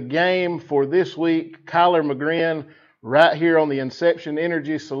of the game for this week, Kyler McGrin, right here on the Inception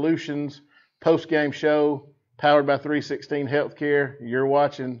Energy Solutions post-game show, powered by 316 Healthcare. You're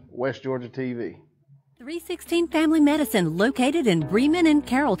watching West Georgia TV. 316 Family Medicine, located in Bremen and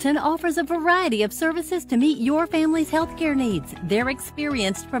Carrollton, offers a variety of services to meet your family's healthcare needs. Their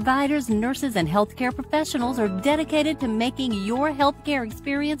experienced providers, nurses, and healthcare professionals are dedicated to making your healthcare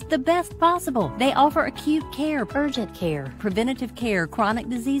experience the best possible. They offer acute care, urgent care, preventative care, chronic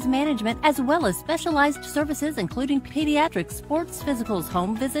disease management, as well as specialized services including pediatrics, sports physicals,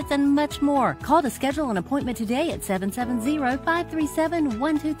 home visits, and much more. Call to schedule an appointment today at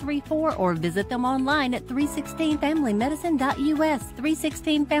 770-537-1234 or visit them online at 316familymedicine.us.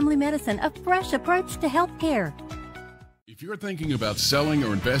 316 Family Medicine, a fresh approach to healthcare. If you're thinking about selling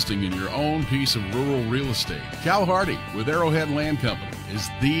or investing in your own piece of rural real estate, Cal Hardy with Arrowhead Land Company is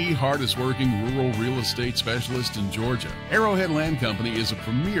the hardest working rural real estate specialist in Georgia. Arrowhead Land Company is a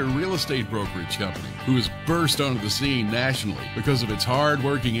premier real estate brokerage company who has burst onto the scene nationally because of its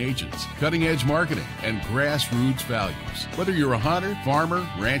hard-working agents, cutting-edge marketing, and grassroots values. Whether you're a hunter, farmer,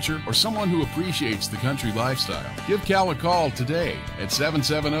 rancher, or someone who appreciates the country lifestyle, give Cal a call today at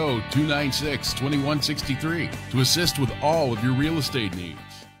 770-296-2163 to assist with all of your real estate needs.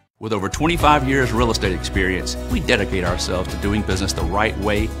 With over 25 years real estate experience, we dedicate ourselves to doing business the right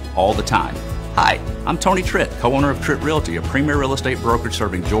way all the time. Hi, I'm Tony Tritt, co-owner of Tritt Realty, a premier real estate brokerage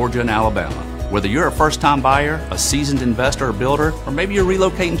serving Georgia and Alabama. Whether you're a first-time buyer, a seasoned investor or builder, or maybe you're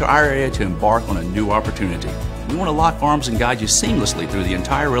relocating to our area to embark on a new opportunity, we want to lock arms and guide you seamlessly through the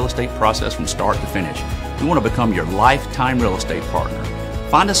entire real estate process from start to finish. We want to become your lifetime real estate partner.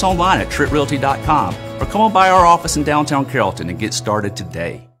 Find us online at TrittRealty.com or come on by our office in downtown Carrollton and get started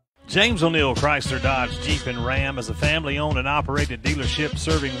today. James O'Neill Chrysler Dodge Jeep and Ram is a family-owned and operated dealership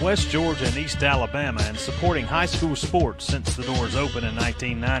serving West Georgia and East Alabama and supporting high school sports since the doors opened in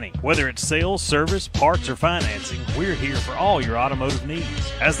 1990. Whether it's sales, service, parts, or financing, we're here for all your automotive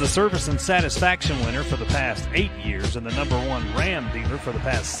needs. As the service and satisfaction winner for the past 8 years and the #1 Ram dealer for the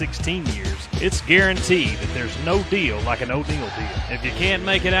past 16 years, it's guaranteed that there's no deal like an O'Neill deal. If you can't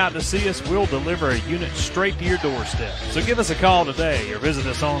make it out to see us, we'll deliver a unit straight to your doorstep. So give us a call today or visit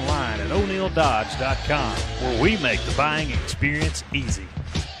us online at o'neilldodge.com, where we make the buying experience easy.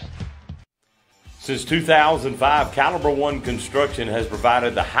 Since 2005, Caliber One Construction has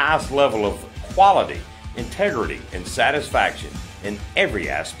provided the highest level of quality, integrity, and satisfaction in every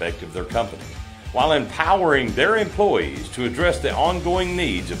aspect of their company, while empowering their employees to address the ongoing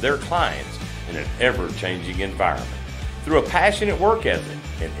needs of their clients in an ever-changing environment through a passionate work ethic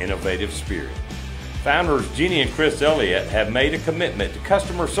and innovative spirit. Founders Jeannie and Chris Elliott have made a commitment to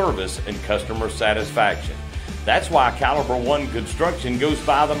customer service and customer satisfaction. That's why Caliber One Construction goes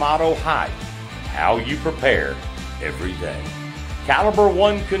by the motto HYPE, how you prepare every day. Caliber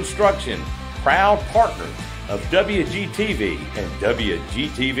One Construction, proud partners of WGTV and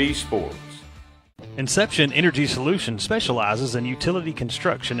WGTV Sports. Inception Energy Solutions specializes in utility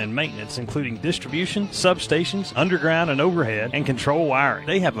construction and maintenance, including distribution, substations, underground and overhead, and control wiring.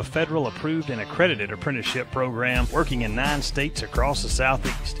 They have a federal approved and accredited apprenticeship program working in 9 states across the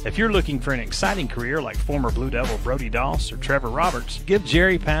Southeast. If you're looking for an exciting career like former Blue Devil Brody Doss or Trevor Roberts, give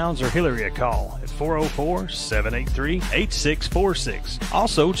Jerry Pounds or Hillary a call at 404-783-8646.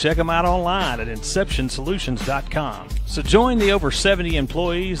 Also, check them out online at InceptionSolutions.com. So join the over 70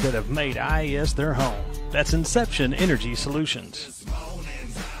 employees that have made IES their home. That's Inception Energy Solutions.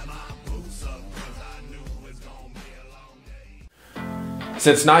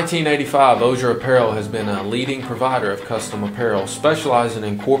 Since 1985, Osier Apparel has been a leading provider of custom apparel, specializing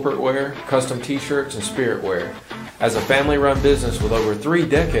in corporate wear, custom t-shirts, and spirit wear. As a family-run business with over 3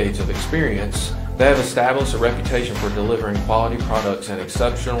 decades of experience, they have established a reputation for delivering quality products and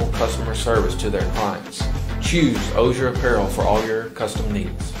exceptional customer service to their clients. Choose Osier Apparel for all your custom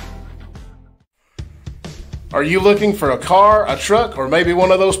needs. Are you looking for a car, a truck, or maybe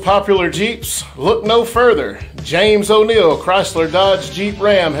one of those popular Jeeps? Look no further. James O'Neill Chrysler Dodge Jeep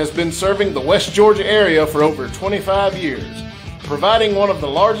Ram has been serving the West Georgia area for over 25 years, providing one of the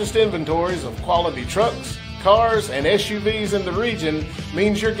largest inventories of quality trucks, cars, and SUVs in the region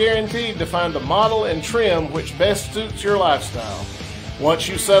means you're guaranteed to find the model and trim which best suits your lifestyle. Once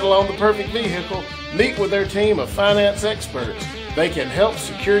you settle on the perfect vehicle, meet with their team of finance experts. They can help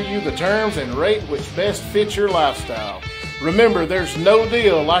secure you the terms and rate which best fits your lifestyle. Remember, there's no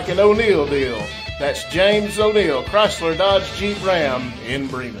deal like an O'Neill deal. That's James O'Neill Chrysler Dodge Jeep Ram in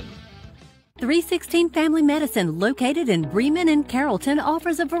Bremen. 316 Family Medicine, located in Bremen and Carrollton,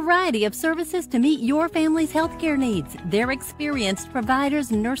 offers a variety of services to meet your family's healthcare needs. Their experienced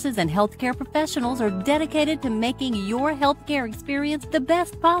providers, nurses, and healthcare professionals are dedicated to making your healthcare experience the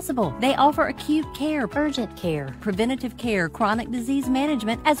best possible. They offer acute care, urgent care, preventative care, chronic disease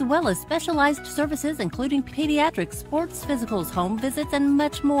management, as well as specialized services including pediatrics, sports physicals, home visits, and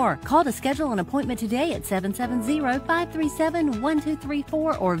much more. Call to schedule an appointment today at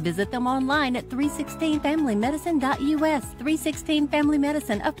 770-537-1234 or visit them online at 316familymedicine.us. 316 Family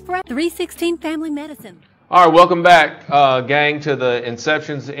Medicine, 316 Family Medicine. All right, welcome back, gang, to the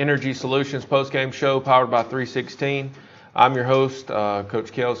Inceptions Energy Solutions postgame show powered by 316. I'm your host,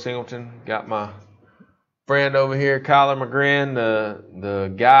 Coach Kail Singleton. Got my friend over here, Kyler McGrin,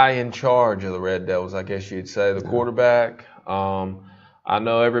 the guy in charge of the Red Devils, I guess you'd say, the quarterback. I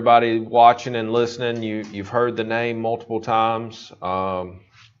know everybody watching and listening, you've heard the name multiple times.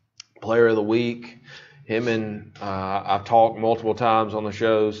 Player of the week. Him and I've talked multiple times on the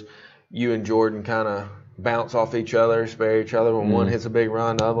shows. You and Jordan kind of bounce off each other, spare each other. When one hits a big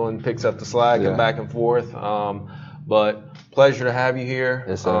run, the other one picks up the slack and back and forth. But pleasure to have you here.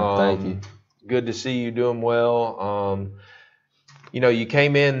 Yes, sir. Thank you. Good to see you doing well. You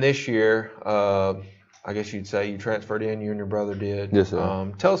came in this year. I guess you'd say you transferred in. You and your brother did. Yes,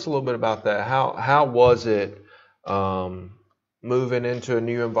 sir. Tell us a little bit about that. How was it? Moving into a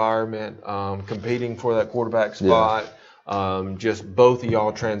new environment, competing for that quarterback spot, just both of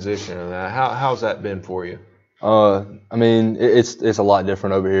y'all transitioning that. How's that been for you? I mean, it's a lot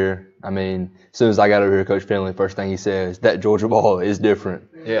different over here. I mean, as soon as I got over here, Coach Finley, first thing he says, that Georgia ball is different.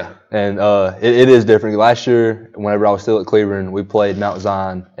 Yeah. And it is different. Last year, whenever I was still at Cleveland, we played Mount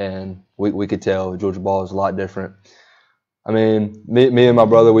Zion, and we could tell Georgia ball is a lot different. I mean, me and my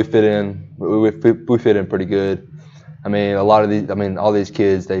brother, we fit in. We fit in pretty good. I mean, all these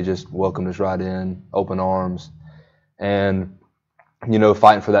kids, they just welcomed us right in, open arms, and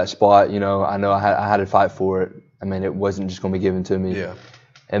fighting for that spot. I know I had to fight for it. I mean, it wasn't just going to be given to me. Yeah.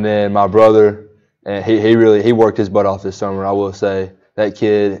 And then my brother, and he worked his butt off this summer. I will say that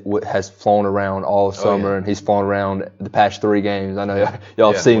kid has flown around all summer, and he's flown around the past 3 games. I know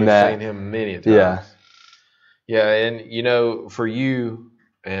y'all have seen that. We've seen him many times. Yeah. Yeah, and for you,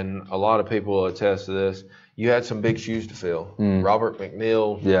 and a lot of people will attest to this, you had some big shoes to fill. Robert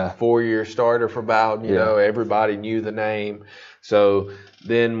McNeil, 4-year starter for Bowdon, everybody knew the name. So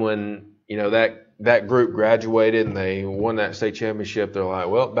then when, that group graduated and they won that state championship, they're like,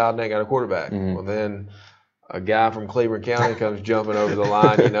 well, Bowdon ain't got a quarterback. Well, then a guy from Cleveland County comes jumping over the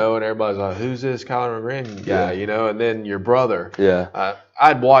line, and everybody's like, who's this Kyler McGrin guy, and then your brother. Yeah.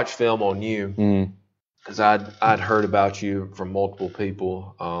 I'd watched film on you because I'd heard about you from multiple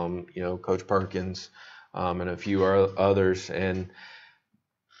people, Coach Perkins, and a few others, and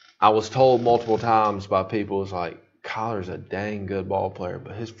I was told multiple times by people, it's like, Kyler's a dang good ball player,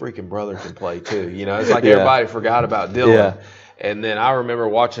 but his freaking brother can play too. It's like everybody forgot about Dylan. Yeah. And then I remember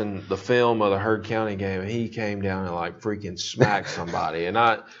watching the film of the Heard County game, and he came down and like freaking smacked somebody. And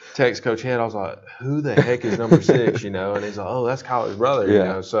I text Coach Head, I was like, who the heck is number 6, And he's like, oh, that's Kyler's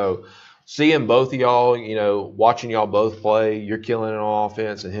brother, So seeing both of y'all, watching y'all both play, you're killing it on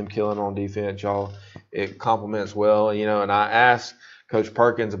offense and him killing on defense, y'all, it complements well, and I asked Coach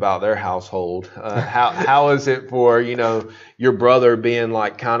Perkins about their household. How is it for, your brother being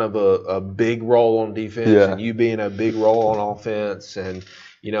like kind of a big role on defense and you being a big role on offense? And,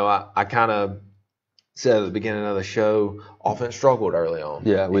 I kind of said at the beginning of the show, offense struggled early on.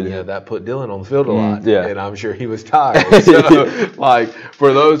 Yeah, we did. That put Dylan on the field a lot. Yeah. And I'm sure he was tired. So,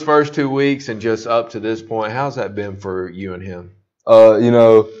 for those first 2 weeks and just up to this point, how's that been for you and him?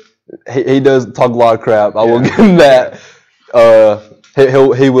 He does talk a lot of crap. I will give him that.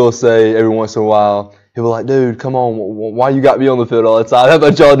 He will say every once in a while, he'll be like, dude, come on, why you got me on the field all the time? How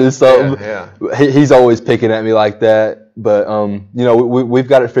about y'all do something? Yeah. He's always picking at me like that. But, we've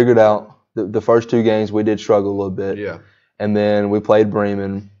got it figured out. The first 2 games we did struggle a little bit. Yeah. And then we played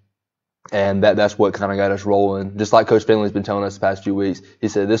Bremen, and that's what kind of got us rolling. Just like Coach Finley's been telling us the past few weeks, he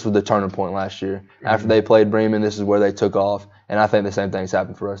said this was the turning point last year. After they played Bremen, this is where they took off. And I think the same thing's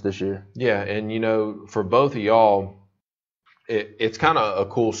happened for us this year. Yeah, and, for both of y'all, it's kind of a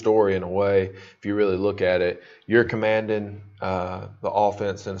cool story in a way if you really look at it. You're commanding the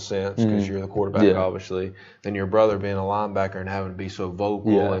offense in a sense because you're the quarterback, obviously. Then your brother being a linebacker and having to be so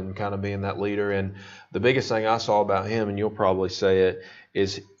vocal and kind of being that leader. And the biggest thing I saw about him, and you'll probably say it,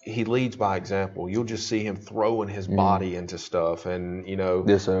 is he leads by example. You'll just see him throwing his body into stuff, and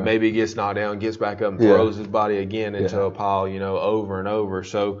maybe he gets knocked down, gets back up, and throws his body again into a pile, over and over.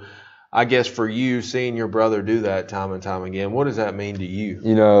 So I guess for you, seeing your brother do that time and time again, what does that mean to you?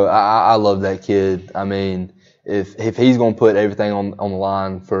 You know, I love that kid. I mean, if he's going to put everything on the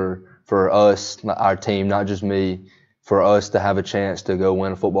line for us, our team, not just me, for us to have a chance to go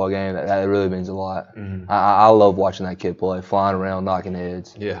win a football game, that really means a lot. Mm-hmm. I love watching that kid play, flying around, knocking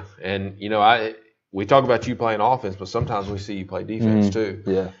heads. Yeah, and you know, we talk about you playing offense, but sometimes we see you play defense too.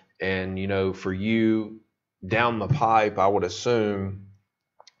 Yeah. And you know, for you down the pipe, I would assume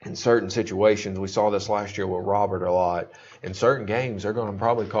in certain situations, we saw this last year with Robert a lot. In certain games, they're going to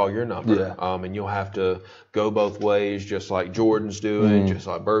probably call your number, and you'll have to go both ways, just like Jordan's doing, just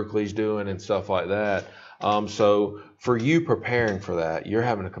like Berkeley's doing, and stuff like that. So for you preparing for that, you're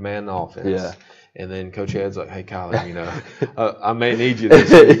having to command the offense. Yeah. And then Coach Ed's like, hey, Kyler, you know, I may need you this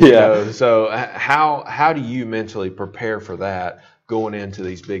week. You know? So how do you mentally prepare for that going into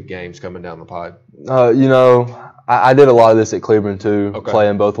these big games coming down the pipe? You know, I did a lot of this at Cleveland too,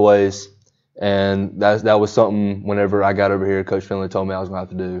 playing both ways. And that was something whenever I got over here, Coach Finley told me I was going to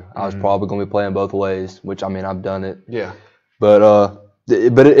have to do. I was probably going to be playing both ways, which, I mean, I've done it. Yeah. But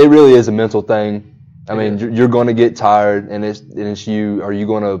it really is a mental thing. I mean, you're going to get tired, and it's you. Are you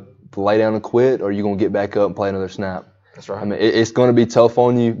going to lay down and quit, or are you going to get back up and play another snap? That's right. I mean, it's going to be tough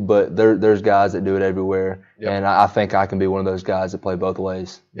on you, but there's guys that do it everywhere, and I think I can be one of those guys that play both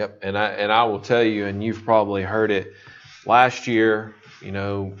ways. Yep, and I will tell you, and you've probably heard it last year. You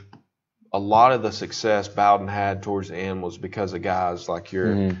know, a lot of the success Bowdon had towards the end was because of guys like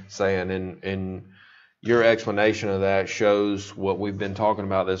you're saying, and your explanation of that shows what we've been talking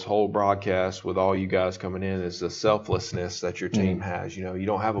about this whole broadcast with all you guys coming in is the selflessness that your team has. You know, you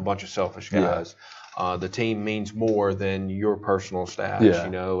don't have a bunch of selfish guys. The team means more than your personal stash, you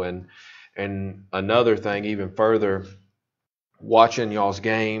know, and another thing even further, watching y'all's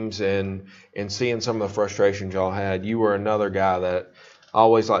games and seeing some of the frustrations y'all had, you were another guy that I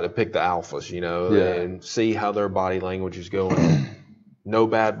always like to pick the alphas, you know, and see how their body language is going. No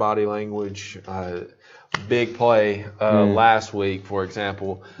bad body language. Big play last week, for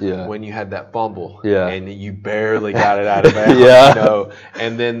example, when you had that fumble and you barely got it out of bounds, you know,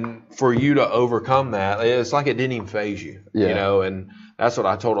 and then for you to overcome that, it's like it didn't even faze you, you know, and that's what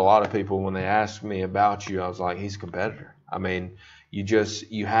I told a lot of people when they asked me about you. I was like, he's a competitor. I mean,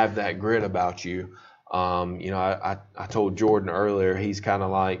 you have that grit about you. You know, I told Jordan earlier, he's kind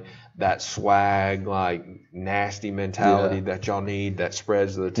of like that swag, like nasty mentality that y'all need that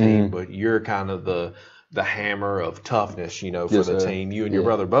spreads to the team, but you're kind of the hammer of toughness, you know, for the team. You and your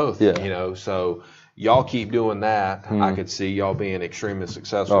brother both, you know, so y'all keep doing that. I could see y'all being extremely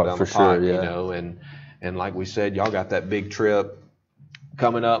successful down the pipe, you know, and like we said, y'all got that big trip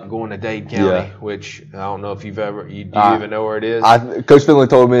coming up, going to Dade County, which I don't know if you even know where it is. Coach Finley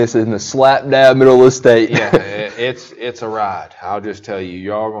told me it's in the slap dab middle of the state. Yeah, it's a ride. I'll just tell you,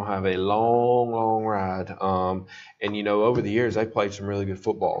 y'all gonna have a long ride. And you know, over the years they played some really good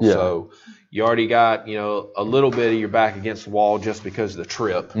football. So you already got, you know, a little bit of your back against the wall just because of the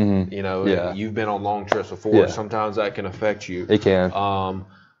trip. You know, you've been on long trips before. Sometimes that can affect you. It can.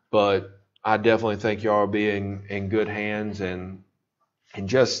 But I definitely think y'all are being in good hands and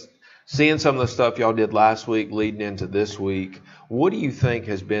just seeing some of the stuff y'all did last week leading into this week, what do you think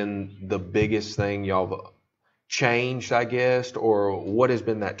has been the biggest thing y'all changed, I guess, or what has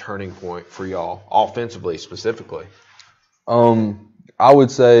been that turning point for y'all offensively specifically? I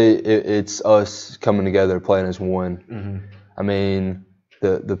would say it's us coming together, playing as one. I mean,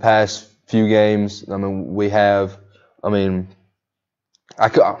 the past few games, I mean, we haven't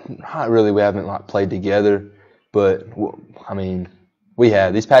like played together, but I mean, we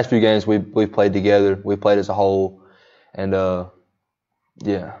have. These past few games we've played together. We've played as a whole, and I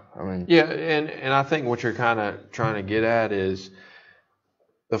mean. Yeah, and I think what you're kind of trying to get at is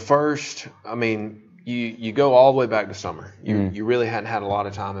the first. I mean, you go all the way back to summer. You really hadn't had a lot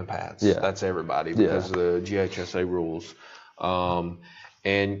of time in pads. That's everybody because of the GHSA rules.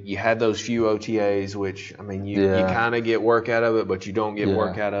 And you had those few OTAs, which I mean, you kind of get work out of it, but you don't get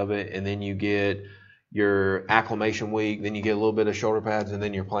work out of it, and then you get your acclimation week, then you get a little bit of shoulder pads, and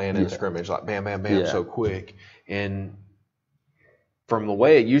then you're playing in scrimmage, like bam, bam, bam, so quick. And from the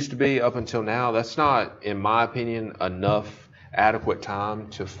way it used to be up until now, that's not, in my opinion, enough adequate time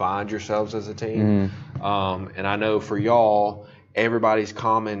to find yourselves as a team. And I know for y'all, everybody's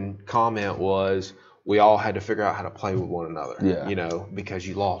common comment was we all had to figure out how to play with one another, you know, because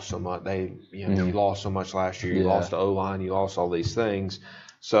you lost so much. You lost so much last year. You lost the O-line. You lost all these things.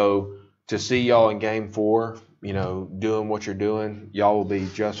 So to see y'all in Game 4, you know, doing what you're doing, y'all will be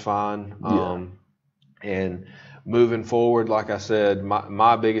just fine. And moving forward, like I said,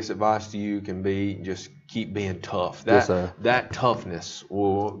 my biggest advice to you can be just keep being tough. Yes, sir. That toughness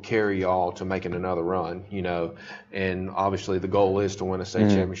will carry y'all to making another run, and obviously the goal is to win a state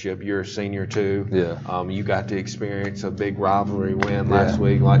championship. You're a senior too. Yeah. You got to experience a big rivalry win last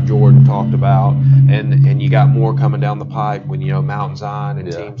week, like Jordan talked about, and you got more coming down the pipe when Mount Zion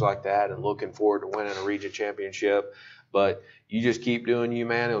and teams like that, and looking forward to winning a region championship. But you just keep doing you,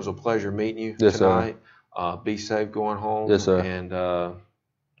 man. It was a pleasure meeting you tonight. Be safe going home. Yes, sir. And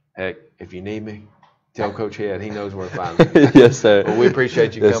heck, if you need me, tell Coach Head. He knows where to find me. Yes, sir. Well, we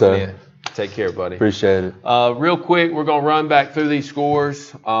appreciate you coming in. Take care, buddy. Appreciate it. Real quick, we're gonna run back through these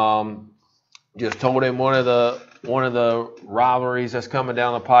scores. Just told him one of the rivalries that's coming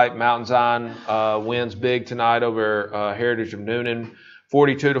down the pipe. Mountain Zion wins big tonight over Heritage of Noonan,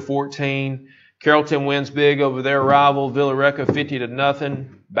 42-14. Carrollton wins big over their rival Villa-Rica, 50-0.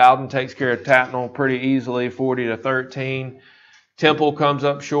 Bowdon takes care of Tattnall pretty easily, 40-13. Temple comes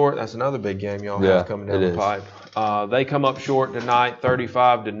up short. That's another big game y'all have coming down the pipe. They come up short tonight,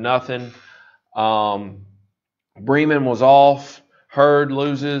 35-0. Bremen was off. Hurd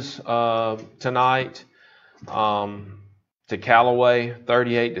loses tonight to Callaway,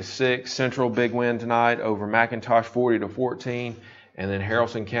 38-6. Central big win tonight over McIntosh, 40-14. And then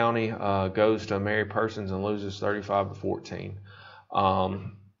Haralson County goes to Mary Persons and loses 35-14.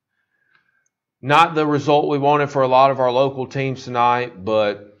 Not the result we wanted for a lot of our local teams tonight,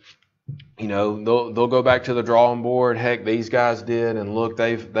 but they'll go back to the drawing board. Heck, these guys did, and look,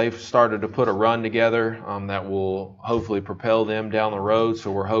 they've started to put a run together that will hopefully propel them down the road.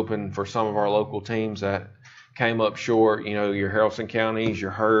 So we're hoping for some of our local teams that came up short, your Haralson Counties,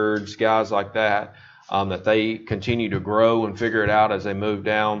 your Herds, guys like that, that they continue to grow and figure it out as they move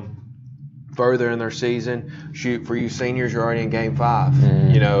down further in their season. Shoot, for you seniors, you're already in game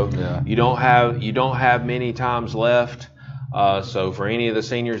 5. You don't have many times left. So for any of the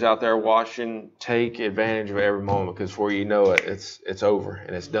seniors out there watching, take advantage of every moment, because before you know it, it's over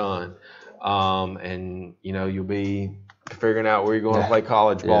and it's done. And you'll be figuring out where you're going to play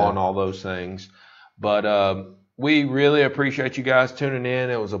college ball and all those things. But we really appreciate you guys tuning in.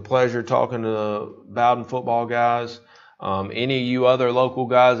 It was a pleasure talking to the Bowdon football guys. Any of you other local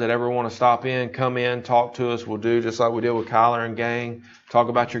guys that ever want to stop in, come in, talk to us. We'll do just like we did with Kyler and gang. Talk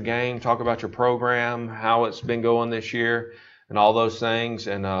about your game, talk about your program, how it's been going this year, and all those things.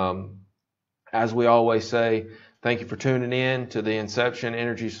 And as we always say, thank you for tuning in to the Inception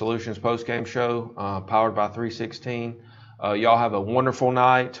Energy Solutions postgame show, powered by 316. Y'all have a wonderful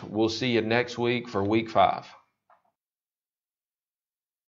night. We'll see you next week for week 5.